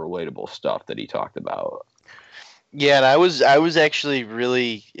all relatable stuff that he talked about. Yeah, and I was actually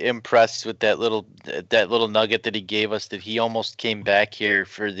really impressed with that little nugget that he gave us, that he almost came back here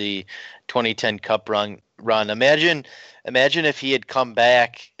for the 2010 Cup run. Imagine if he had come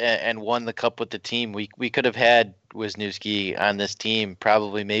back and won the Cup with the team. We could have had Wisniewski on this team,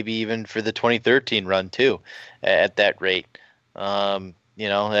 probably maybe even for the 2013 run too, at that rate. I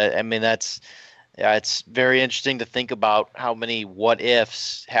mean, it's very interesting to think about how many what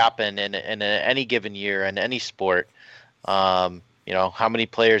ifs happen in any given year in any sport. How many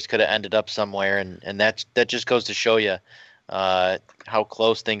players could have ended up somewhere, and that just goes to show you how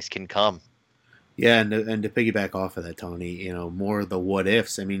close things can come. Yeah, and to piggyback off of that, Tony, more of the what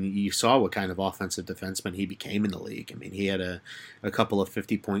ifs. I mean, you saw what kind of offensive defenseman he became in the league. I mean, he had a couple of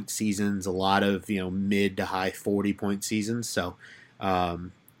 50-point seasons, a lot of mid to high 40-point seasons. So,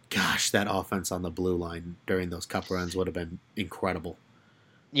 gosh, that offense on the blue line during those Cup runs would have been incredible.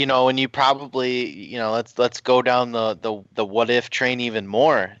 And you probably, let's go down the what if train even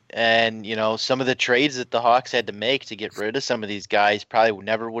more. And, some of the trades that the Hawks had to make to get rid of some of these guys probably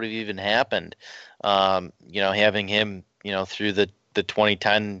never would have even happened. Having him, through the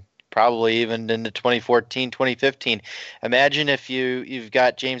 2010, probably even into 2014, 2015. Imagine if you've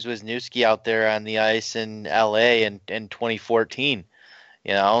got James Wisniewski out there on the ice in LA in 2014.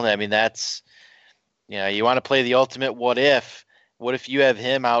 I mean, that's, you want to play the ultimate what if. What if you have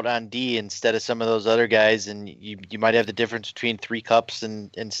him out on D instead of some of those other guys, and you might have the difference between 3 cups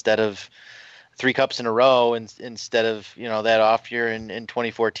instead of 3 cups in a row, instead of that off year in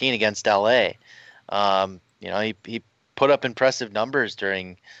 2014 against LA. He put up impressive numbers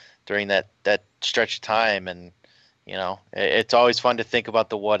during that stretch of time, and it's always fun to think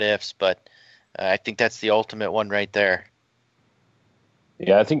about the what ifs, but I think that's the ultimate one right there.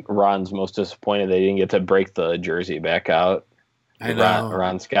 Yeah, I think Ron's most disappointed they didn't get to break the jersey back out. I know.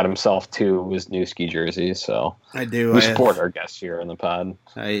 Ron's got himself 2 Wisniewski jerseys, so I do. We support our guests here in the pod.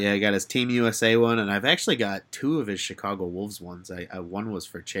 I got his Team USA one, and I've actually got 2 of his Chicago Wolves ones. One was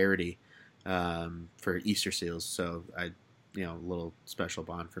for charity, for Easter Seals, so a little special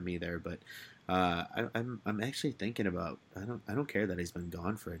bond for me there. But I'm actually thinking about, I don't care that he's been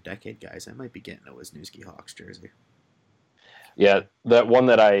gone for a decade, guys. I might be getting a Wisniewski Hawks jersey. Yeah, that one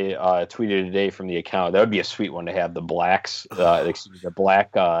that I tweeted today from the account, that would be a sweet one to have. The blacks, the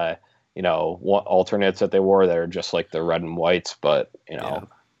black, alternates that they wore that are just like the red and whites, but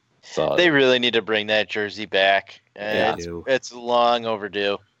so they really need to bring that jersey back. Yeah, it's long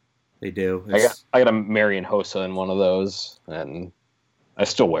overdue. They do. I got a Marian Hossa in one of those, and I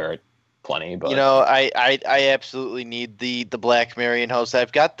still wear it plenty. But I absolutely need the black Marian Hossa.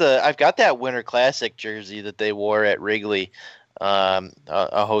 I've got that Winter Classic jersey that they wore at Wrigley. A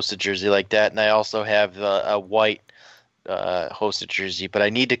Hossa jersey like that, and I also have a white Hossa jersey, but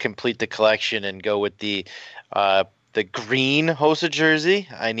I need to complete the collection and go with the green Hossa jersey.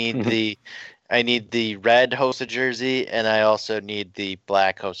 I need the red Hossa jersey, and I also need the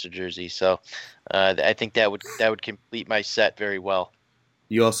black Hossa jersey. So I think that would complete my set very well.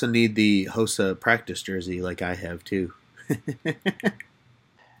 You also need the Hossa practice jersey, like I have too. We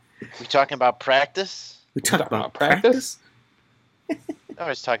talking about practice? We talking about practice? I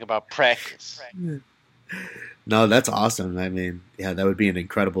was talking about practice. No, that's awesome. I mean, yeah, that would be an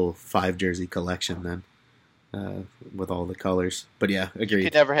incredible 5 jersey collection then, with all the colors. But yeah, agreed. You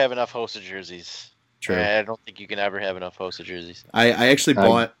could never have enough Hossa jerseys. True. I don't think you can ever have enough Hossa jerseys. I actually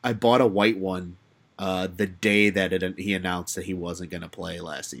bought a white one the day that he announced that he wasn't going to play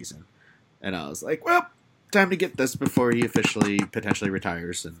last season, and I was like, well, time to get this before he officially potentially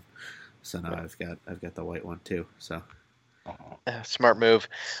retires. And so now I've got the white one too. So. Smart move.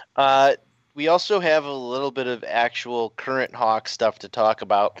 We also have a little bit of actual current Hawks stuff to talk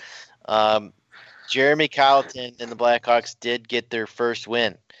about. Jeremy Colleton and the Blackhawks did get their first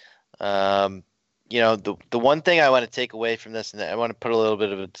win. The one thing I want to take away from this, and I want to put a little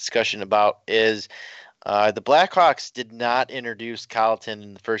bit of a discussion about, is the Blackhawks did not introduce Colleton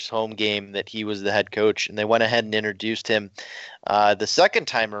in the first home game that he was the head coach, and they went ahead and introduced him the second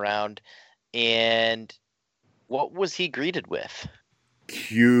time around. And what was he greeted with?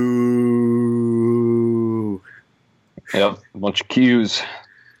 Q. Yep, a bunch of Qs.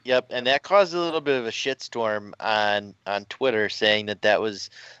 Yep, and that caused a little bit of a shitstorm on Twitter, saying that was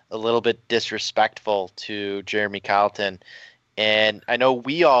a little bit disrespectful to Jeremy Colleton. And I know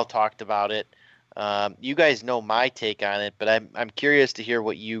we all talked about it. You guys know my take on it, but I'm curious to hear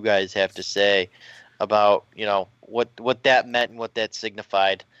what you guys have to say about what that meant and what that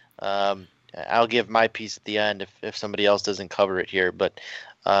signified. I'll give my piece at the end if somebody else doesn't cover it here. But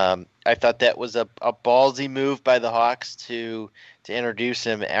I thought that was a ballsy move by the Hawks to introduce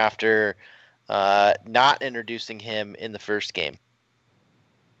him after not introducing him in the first game.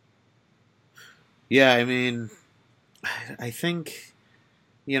 Yeah, I mean, I think,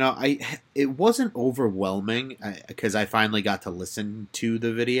 it wasn't overwhelming because I finally got to listen to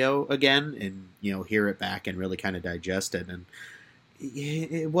the video again and, hear it back and really kind of digest it. And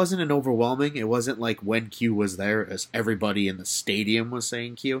it wasn't an overwhelming. It wasn't like when Q was there as everybody in the stadium was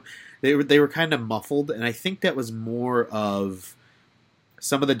saying Q. They were kind of muffled, and I think that was more of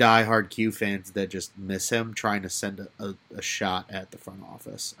some of the diehard Q fans that just miss him trying to send a shot at the front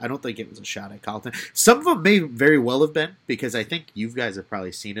office. I don't think it was a shot at Colliton. Some of them may very well have been, because I think you guys have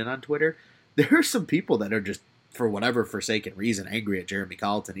probably seen it on Twitter. There are some people that are just, for whatever forsaken reason, angry at Jeremy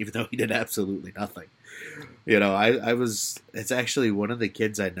Colliton, even though he did absolutely nothing. It's actually one of the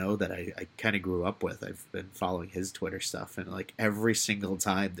kids I know that I kind of grew up with. I've been following his Twitter stuff, and like every single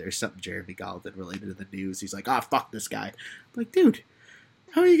time there's something Jeremy Colliton related to the news, he's like, fuck this guy. I'm like, dude,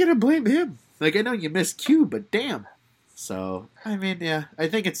 how are you going to blame him? Like, I know you missed Q, but damn. So, I mean, yeah, I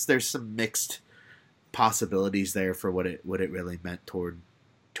think there's some mixed possibilities there for what it really meant toward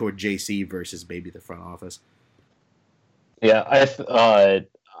JC versus maybe the front office. Yeah,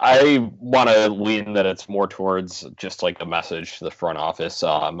 I want to lean that it's more towards just like a message to the front office.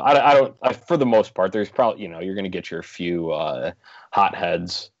 For the most part, there's probably, you're going to get your few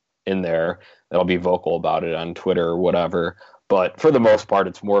hotheads in there that'll be vocal about it on Twitter or whatever. But for the most part,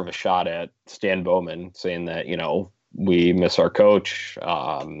 it's more of a shot at Stan Bowman, saying that, we miss our coach.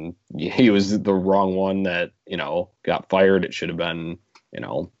 He was the wrong one that, got fired. It should have been,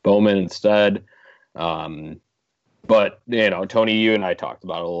 Bowman instead. But, Tony, you and I talked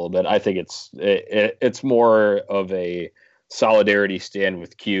about it a little bit. I think it's more of a solidarity stand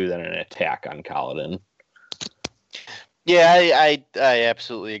with Q than an attack on Colliton. Yeah, I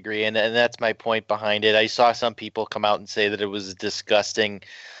absolutely agree, and that's my point behind it. I saw some people come out and say that it was a disgusting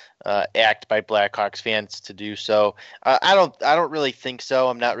act by Blackhawks fans to do so. I don't really think so.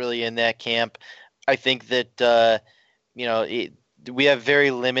 I'm not really in that camp. I think that we have very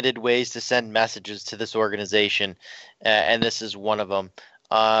limited ways to send messages to this organization, and this is one of them.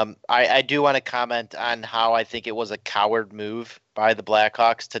 I do want to comment on how I think it was a coward move by the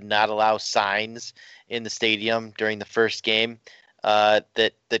Blackhawks to not allow signs in the stadium during the first game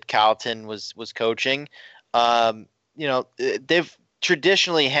that Colliton was coaching. They've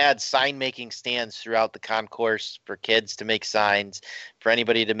traditionally had sign-making stands throughout the concourse for kids to make signs, for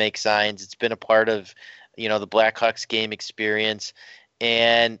anybody to make signs. It's been a part of the Blackhawks game experience,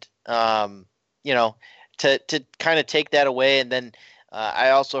 and to kind of take that away. And then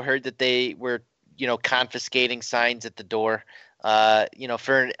I also heard that they were confiscating signs at the door. For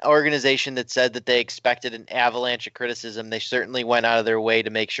an organization that said that they expected an avalanche of criticism, they certainly went out of their way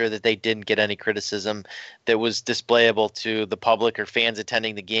to make sure that they didn't get any criticism that was displayable to the public or fans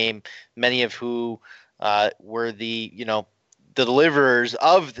attending the game, many of who were the deliverers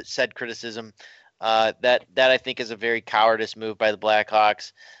of said criticism. That I think is a very cowardice move by the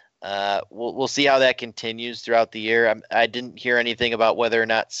Blackhawks. We'll see how that continues throughout the year. I didn't hear anything about whether or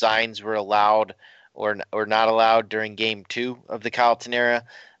not signs were allowed or not allowed during Game 2 of the Colliton era.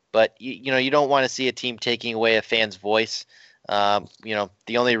 But you don't want to see a team taking away a fan's voice. The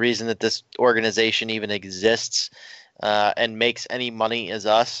only reason that this organization even exists and makes any money is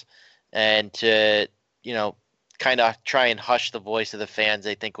us. And to kind of try and hush the voice of the fans,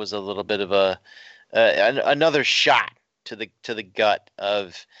 I think was a little bit of another shot to the gut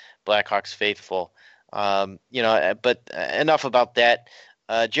of Blackhawks faithful. But enough about that.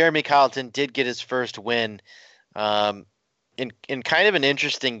 Jeremy Colliton did get his first win in kind of an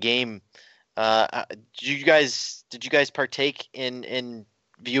interesting game. Did you guys partake in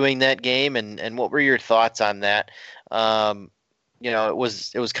viewing that game, and what were your thoughts on that? It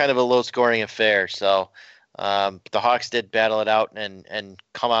was kind of a low scoring affair. So the Hawks did battle it out and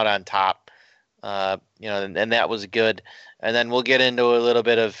come out on top. And that was good. And then we'll get into a little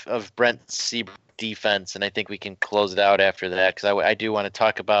bit of Brent Seabrook defense, and I think we can close it out after that, because I do want to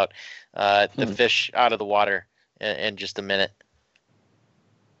talk about the fish out of the water in just a minute.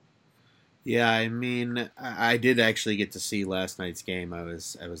 Yeah, I mean, I did actually get to see last night's game. I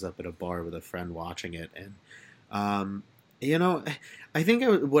was up at a bar with a friend watching it, and I think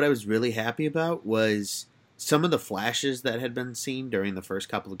what I was really happy about was some of the flashes that had been seen during the first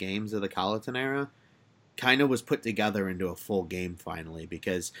couple of games of the Colliton era kind of was put together into a full game finally,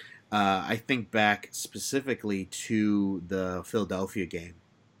 because I think back specifically to the Philadelphia game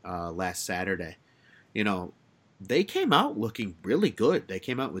last Saturday. they came out looking really good. They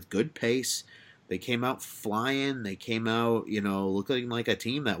came out with good pace. They came out flying. They came out, looking like a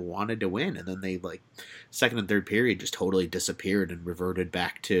team that wanted to win. And then they, second and third period just totally disappeared and reverted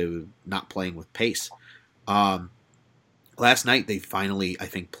back to not playing with pace. Last night, they finally, I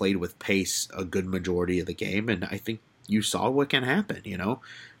think, played with pace a good majority of the game. And I think you saw what can happen,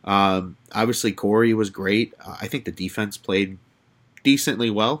 Obviously, Corey was great. I think the defense played decently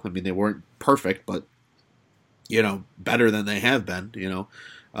well. I mean, they weren't perfect, but, better than they have been,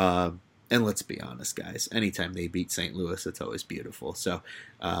 And let's be honest, guys. Anytime they beat St. Louis, it's always beautiful. So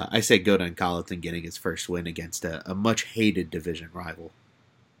I say good on Colleton getting his first win against a much-hated division rival.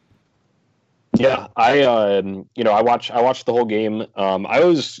 Yeah, I watched the whole game. I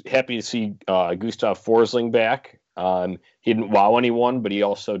was happy to see Gustav Forsling back. He didn't wow anyone, but he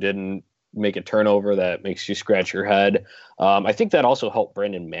also didn't make a turnover that makes you scratch your head. I think that also helped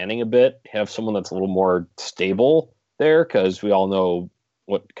Brandon Manning a bit, have someone that's a little more stable there, because we all know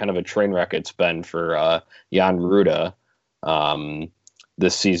what kind of a train wreck it's been for Jan Ruda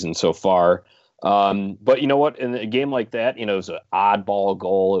this season so far. But you know what? In a game like that, it was an oddball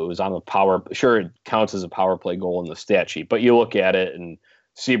goal. It was on the power. Sure, it counts as a power play goal in the stat sheet, but you look at it and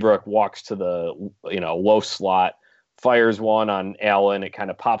Seabrook walks to the low slot, fires one on Allen. It kind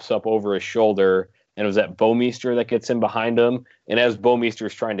of pops up over his shoulder, and it was that Bouwmeester that gets in behind him. And as Bouwmeester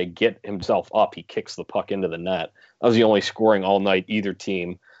is trying to get himself up, he kicks the puck into the net. That was the only scoring all night, either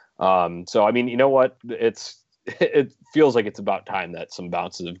team. So, I mean, you know what? It feels like it's about time that some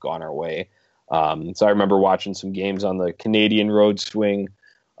bounces have gone our way. So I remember watching some games on the Canadian road swing,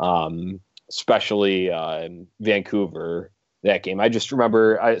 especially Vancouver, that game. I just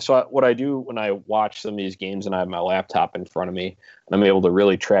remember, what I do when I watch some of these games and I have my laptop in front of me and I'm able to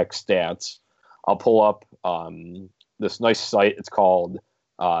really track stats, I'll pull up this nice site. It's called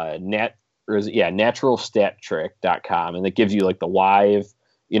naturalstattrick.com, and it gives you the live,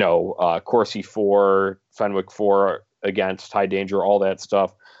 Corsi 4, Fenwick 4 against High Danger, all that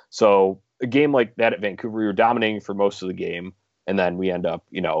stuff. So a game like that at Vancouver, we were dominating for most of the game, and then we end up,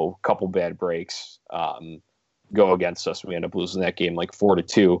 a couple bad breaks go against us. We end up losing that game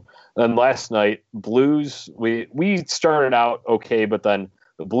 4-2. Then last night, Blues, we started out okay, but then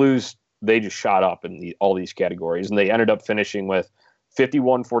the Blues, they just shot up in all these categories, and they ended up finishing with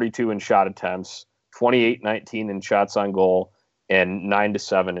 51-42 in shot attempts, 28-19 in shots on goal, and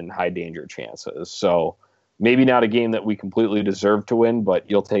 9-7 in high danger chances. So maybe not a game that we completely deserve to win, but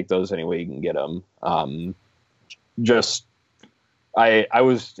you'll take those any way you can get them. I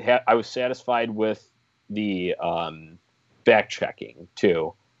was satisfied with the back checking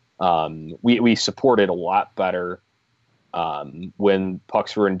too. We supported a lot better when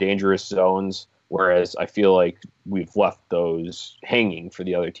pucks were in dangerous zones, whereas I feel like we've left those hanging for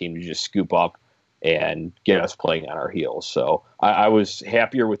the other team to just scoop up and get us playing on our heels. So I was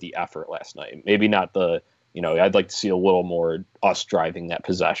happier with the effort last night. Maybe not I'd like to see a little more us driving that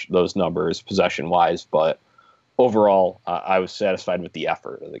possession, those numbers possession wise, but overall I was satisfied with the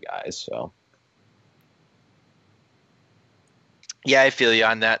effort of the guys. So. Yeah, I feel you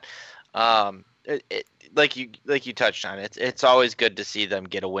on that. Like you touched on, it's always good to see them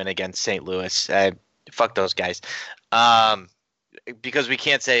get a win against St. Louis. Fuck those guys, because we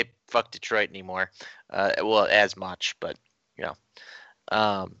can't say fuck Detroit anymore. As much, but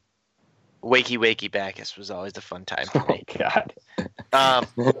Wakey Bacchus was always a fun time for me. Oh God.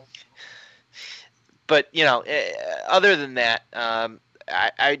 But other than that,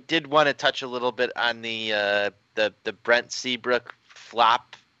 I did want to touch a little bit on the Brent Seabrook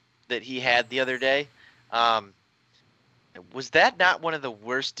flop that he had the other day. Was that not one of the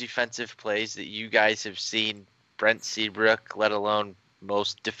worst defensive plays that you guys have seen Brent Seabrook, let alone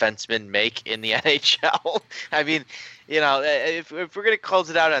most defensemen, make in the NHL? I mean, if we're going to close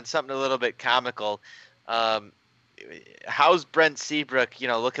it out on something a little bit comical, how's Brent Seabrook,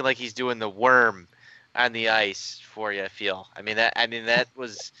 looking like he's doing the worm on the ice for you, I feel? That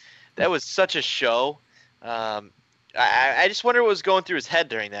was such a show. I just wonder what was going through his head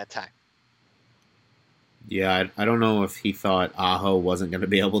during that time. Yeah, I don't know if he thought Aho wasn't going to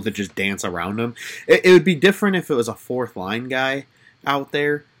be able to just dance around him. It would be different if it was a fourth line guy out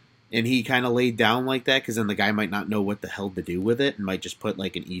there and he kind of laid down like that, because then the guy might not know what the hell to do with it and might just put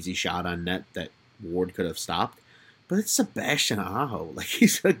an easy shot on net that Ward could have stopped. But it's Sebastian Aho.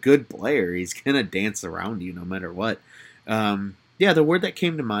 He's a good player. He's going to dance around you no matter what. Yeah, the word that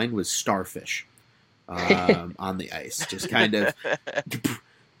came to mind was starfish on the ice. Just kind of...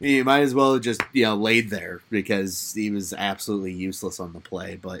 You might as well have just, laid there, because he was absolutely useless on the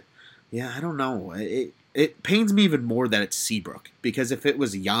play. But, yeah, I don't know. it pains me even more that it's Seabrook, because if it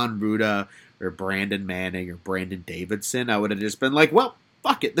was Jan Ruda or Brandon Manning or Brandon Davidson, I would have just been like, well,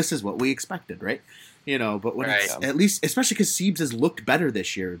 fuck it, this is what we expected, right? But when it's, at least, especially because Siebes has looked better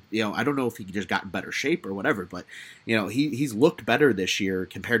this year. I don't know if he just got in better shape or whatever, but he's looked better this year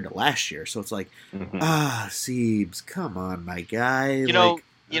compared to last year. So it's like, Siebes, come on, my guy.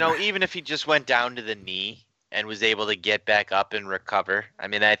 Even if he just went down to the knee and was able to get back up and recover, I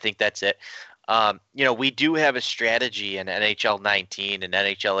mean, I think that's it. We do have a strategy in NHL 19 and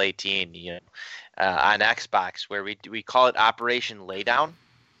NHL 18, on Xbox, where we call it Operation Laydown.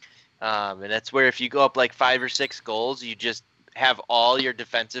 And that's where if you go up like 5 or 6 goals, you just have all your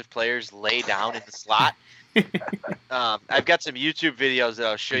defensive players lay down in the slot. I've got some YouTube videos that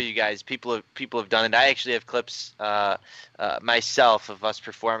I'll show you guys. People have done it. I actually have clips myself of us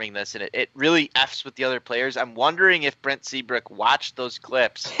performing this, and it really F's with the other players. I'm wondering if Brent Seabrook watched those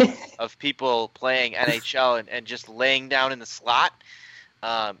clips of people playing NHL and just laying down in the slot.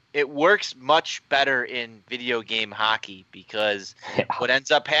 It works much better in video game hockey because what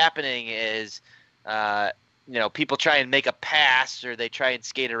ends up happening is, people try and make a pass or they try and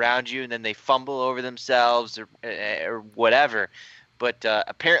skate around you and then they fumble over themselves or whatever. But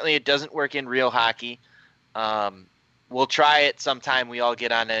apparently it doesn't work in real hockey. We'll try it sometime. We all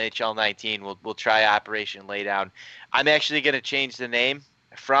get on NHL 19. We'll try Operation Laydown. I'm actually going to change the name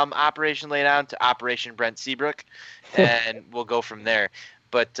from Operation Laydown to Operation Brent Seabrook, and we'll go from there.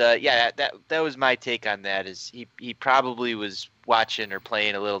 But that was my take on that. Is he probably was watching or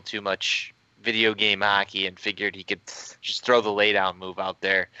playing a little too much video game hockey and figured he could just throw the laydown move out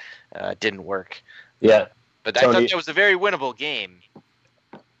there. It didn't work. Yeah, but I thought that was a very winnable game.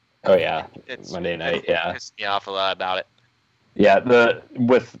 Oh yeah, Monday night. Yeah, pissed me off a lot about it. Yeah,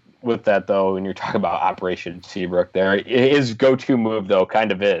 with that though, when you're talking about Operation Seabrook, his go-to move though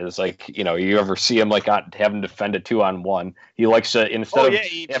kind of is like, you ever see him like having to defend a 2-on-1, he likes to instead of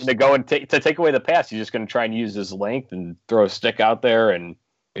having to go and take away the pass, he's just going to try and use his length and throw a stick out there and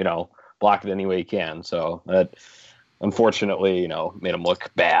block it any way he can. So that unfortunately made him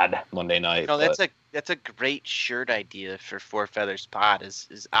look bad Monday night. That's a great shirt idea for Four Feathers Pod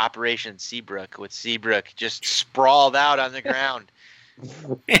is Operation Seabrook, with Seabrook just sprawled out on the ground.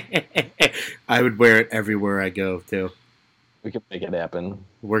 I would wear it everywhere I go, too. We can make it happen.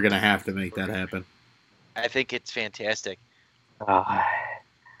 We're going to have to make that happen. I think it's fantastic.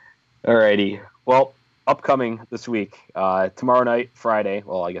 Alrighty. Well, upcoming this week, tomorrow night, Friday,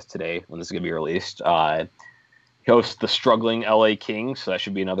 well, I guess today, when this is going to be released, host the struggling LA Kings, so that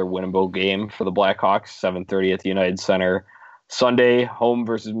should be another winnable game for the Blackhawks, 7:30 at the United Center. Sunday, home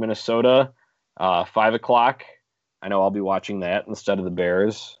versus Minnesota, 5 o'clock. I know I'll be watching that instead of the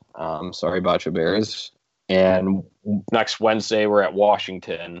Bears. Sorry about you, Bears. And next Wednesday, we're at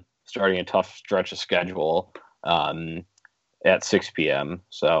Washington, starting a tough stretch of schedule at 6 p.m.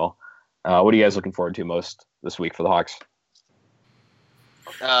 So what are you guys looking forward to most this week for the Hawks?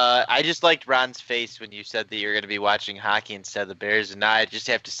 I just liked Ron's face when you said that you're going to be watching hockey instead of the Bears, and now I just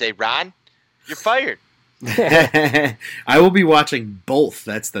have to say, Ron, you're fired. I will be watching both.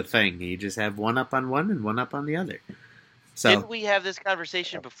 That's the thing. You just have one up on one and one up on the other. So didn't we have this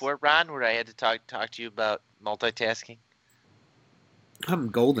conversation before, Ron, where I had to talk to you about multitasking? I'm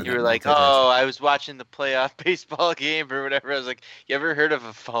golden. You were like, "Oh, I was watching the playoff baseball game or whatever." I was like, "You ever heard of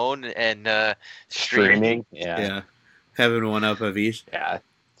a phone and streaming?" Yeah. Having one up of each. Yeah.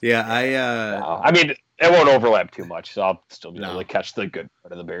 Yeah. I mean, it won't overlap too much, so I'll still be able to catch the good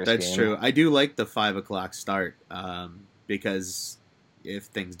part of the Bears game. That's true. I do like the 5 o'clock start because if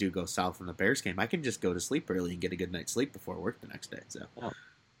things do go south in the Bears game, I can just go to sleep early and get a good night's sleep before work the next day. So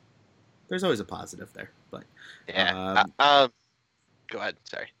there's always a positive there. But go ahead.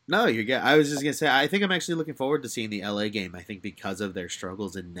 Sorry. No, you're good. I was just going to say, I think I'm actually looking forward to seeing the LA game. I think because of their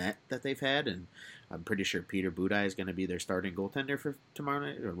struggles in net that they've had, and I'm pretty sure Peter Budaj is going to be their starting goaltender for tomorrow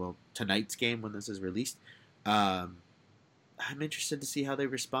night, or tonight's game when this is released. I'm interested to see how they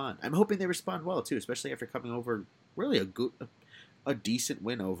respond. I'm hoping they respond well too, especially after coming over really a decent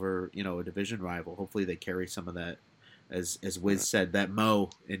win over a division rival. Hopefully they carry some of that, as Wiz said, that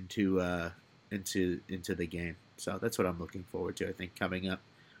mo into the game. So that's what I'm looking forward to, I think, coming up.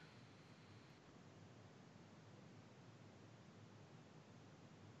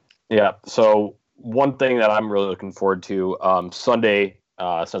 Yeah, so one thing that I'm really looking forward to, Sunday,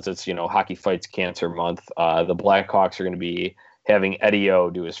 since it's, Hockey Fights Cancer Month, the Blackhawks are going to be having Eddie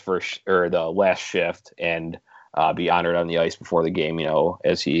O do his the last shift and be honored on the ice before the game,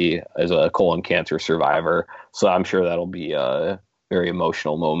 as a colon cancer survivor. So I'm sure that'll be a very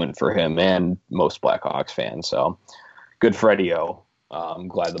emotional moment for him and most Blackhawks fans. So good for Eddie O. I'm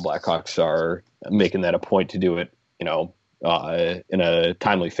glad the Blackhawks are making that a point to do it, in a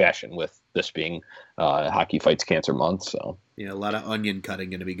timely fashion, with this being Hockey Fights Cancer Month. So a lot of onion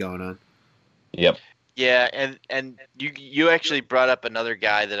cutting going to be going on. Yep. Yeah, and you actually brought up another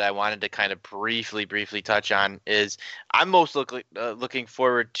guy that I wanted to kind of briefly touch on. Is I'm most looking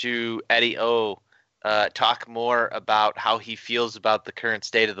forward to Eddie O talk more about how he feels about the current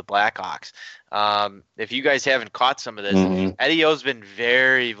state of the Blackhawks. If you guys haven't caught some of this, Eddie O's been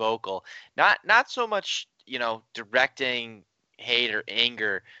very vocal. Not so much, directing hate or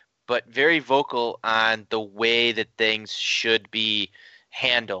anger, but very vocal on the way that things should be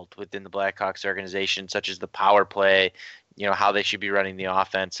handled within the Blackhawks organization, such as the power play, how they should be running the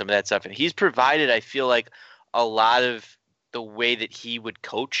offense, some of that stuff. And he's provided, I feel like, a lot of the way that he would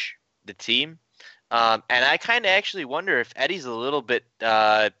coach the team. And I kind of actually wonder if Eddie's a little bit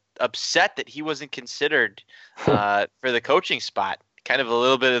upset that he wasn't considered for the coaching spot. Kind of a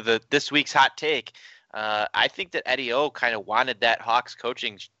little bit of this week's hot take. I think that Eddie O kind of wanted that Hawks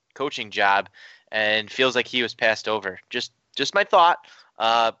coaching job and feels like he was passed over. Just my thought,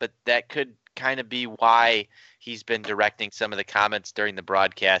 but that could kind of be why he's been directing some of the comments during the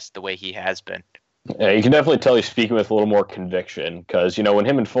broadcast the way he has been. Yeah, you can definitely tell he's speaking with a little more conviction because, when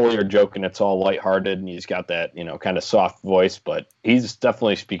him and Foley are joking, it's all lighthearted and he's got that, kind of soft voice, but he's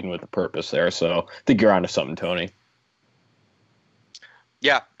definitely speaking with a purpose there. So I think you're onto something, Tony.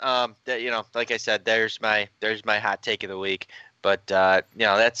 Yeah. Like I said, there's my hot take of the week. But,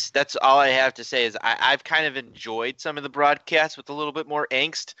 that's all I have to say is I've kind of enjoyed some of the broadcasts with a little bit more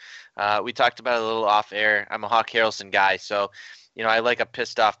angst. We talked about it a little off air. I'm a Hawk Harrelson guy, so I like a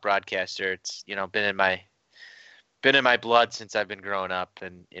pissed off broadcaster. It's been in my blood since I've been growing up,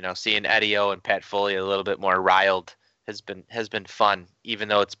 and seeing Eddie O and Pat Foley a little bit more riled has been fun, even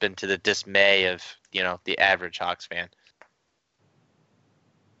though it's been to the dismay of the average Hawks fan.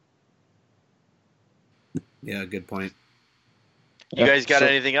 Yeah, good point. You guys got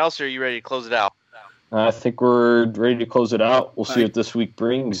anything else, or are you ready to close it out? I think we're ready to close it out. We'll see what this week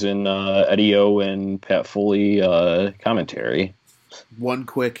brings in Eddie O and Pat Foley commentary. One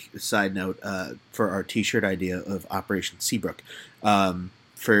quick side note for our T-shirt idea of Operation Seabrook.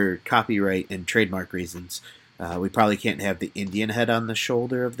 For copyright and trademark reasons, we probably can't have the Indian head on the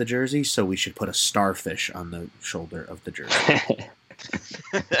shoulder of the jersey, so we should put a starfish on the shoulder of the jersey.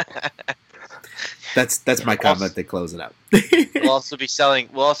 That's my comment to close it out. We'll also be selling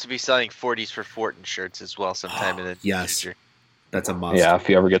 40s for Fortin shirts as well sometime in the future. That's a must. Yeah, if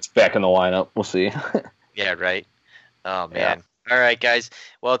he ever gets back in the lineup, we'll see. Yeah, right. Oh man. Yeah. All right, guys.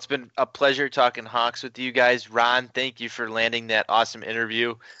 Well, it's been a pleasure talking Hawks with you guys. Ron, thank you for landing that awesome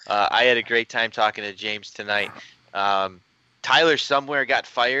interview. I had a great time talking to James tonight. Tyler somewhere got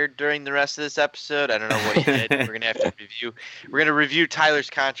fired during the rest of this episode. I don't know what he did. We're gonna have to review. We're gonna review Tyler's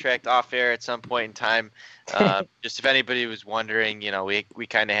contract off air at some point in time. Just if anybody was wondering, we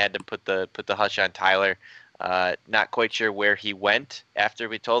kind of had to put the hush on Tyler. Not quite sure where he went after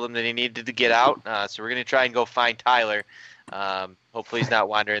we told him that he needed to get out. So we're gonna try and go find Tyler. Hopefully he's not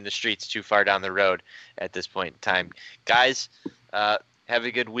wandering the streets too far down the road at this point in time. Guys, have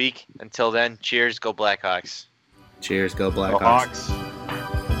a good week. Until then, cheers. Go Blackhawks. Cheers. Go Blackhawks. Hawks.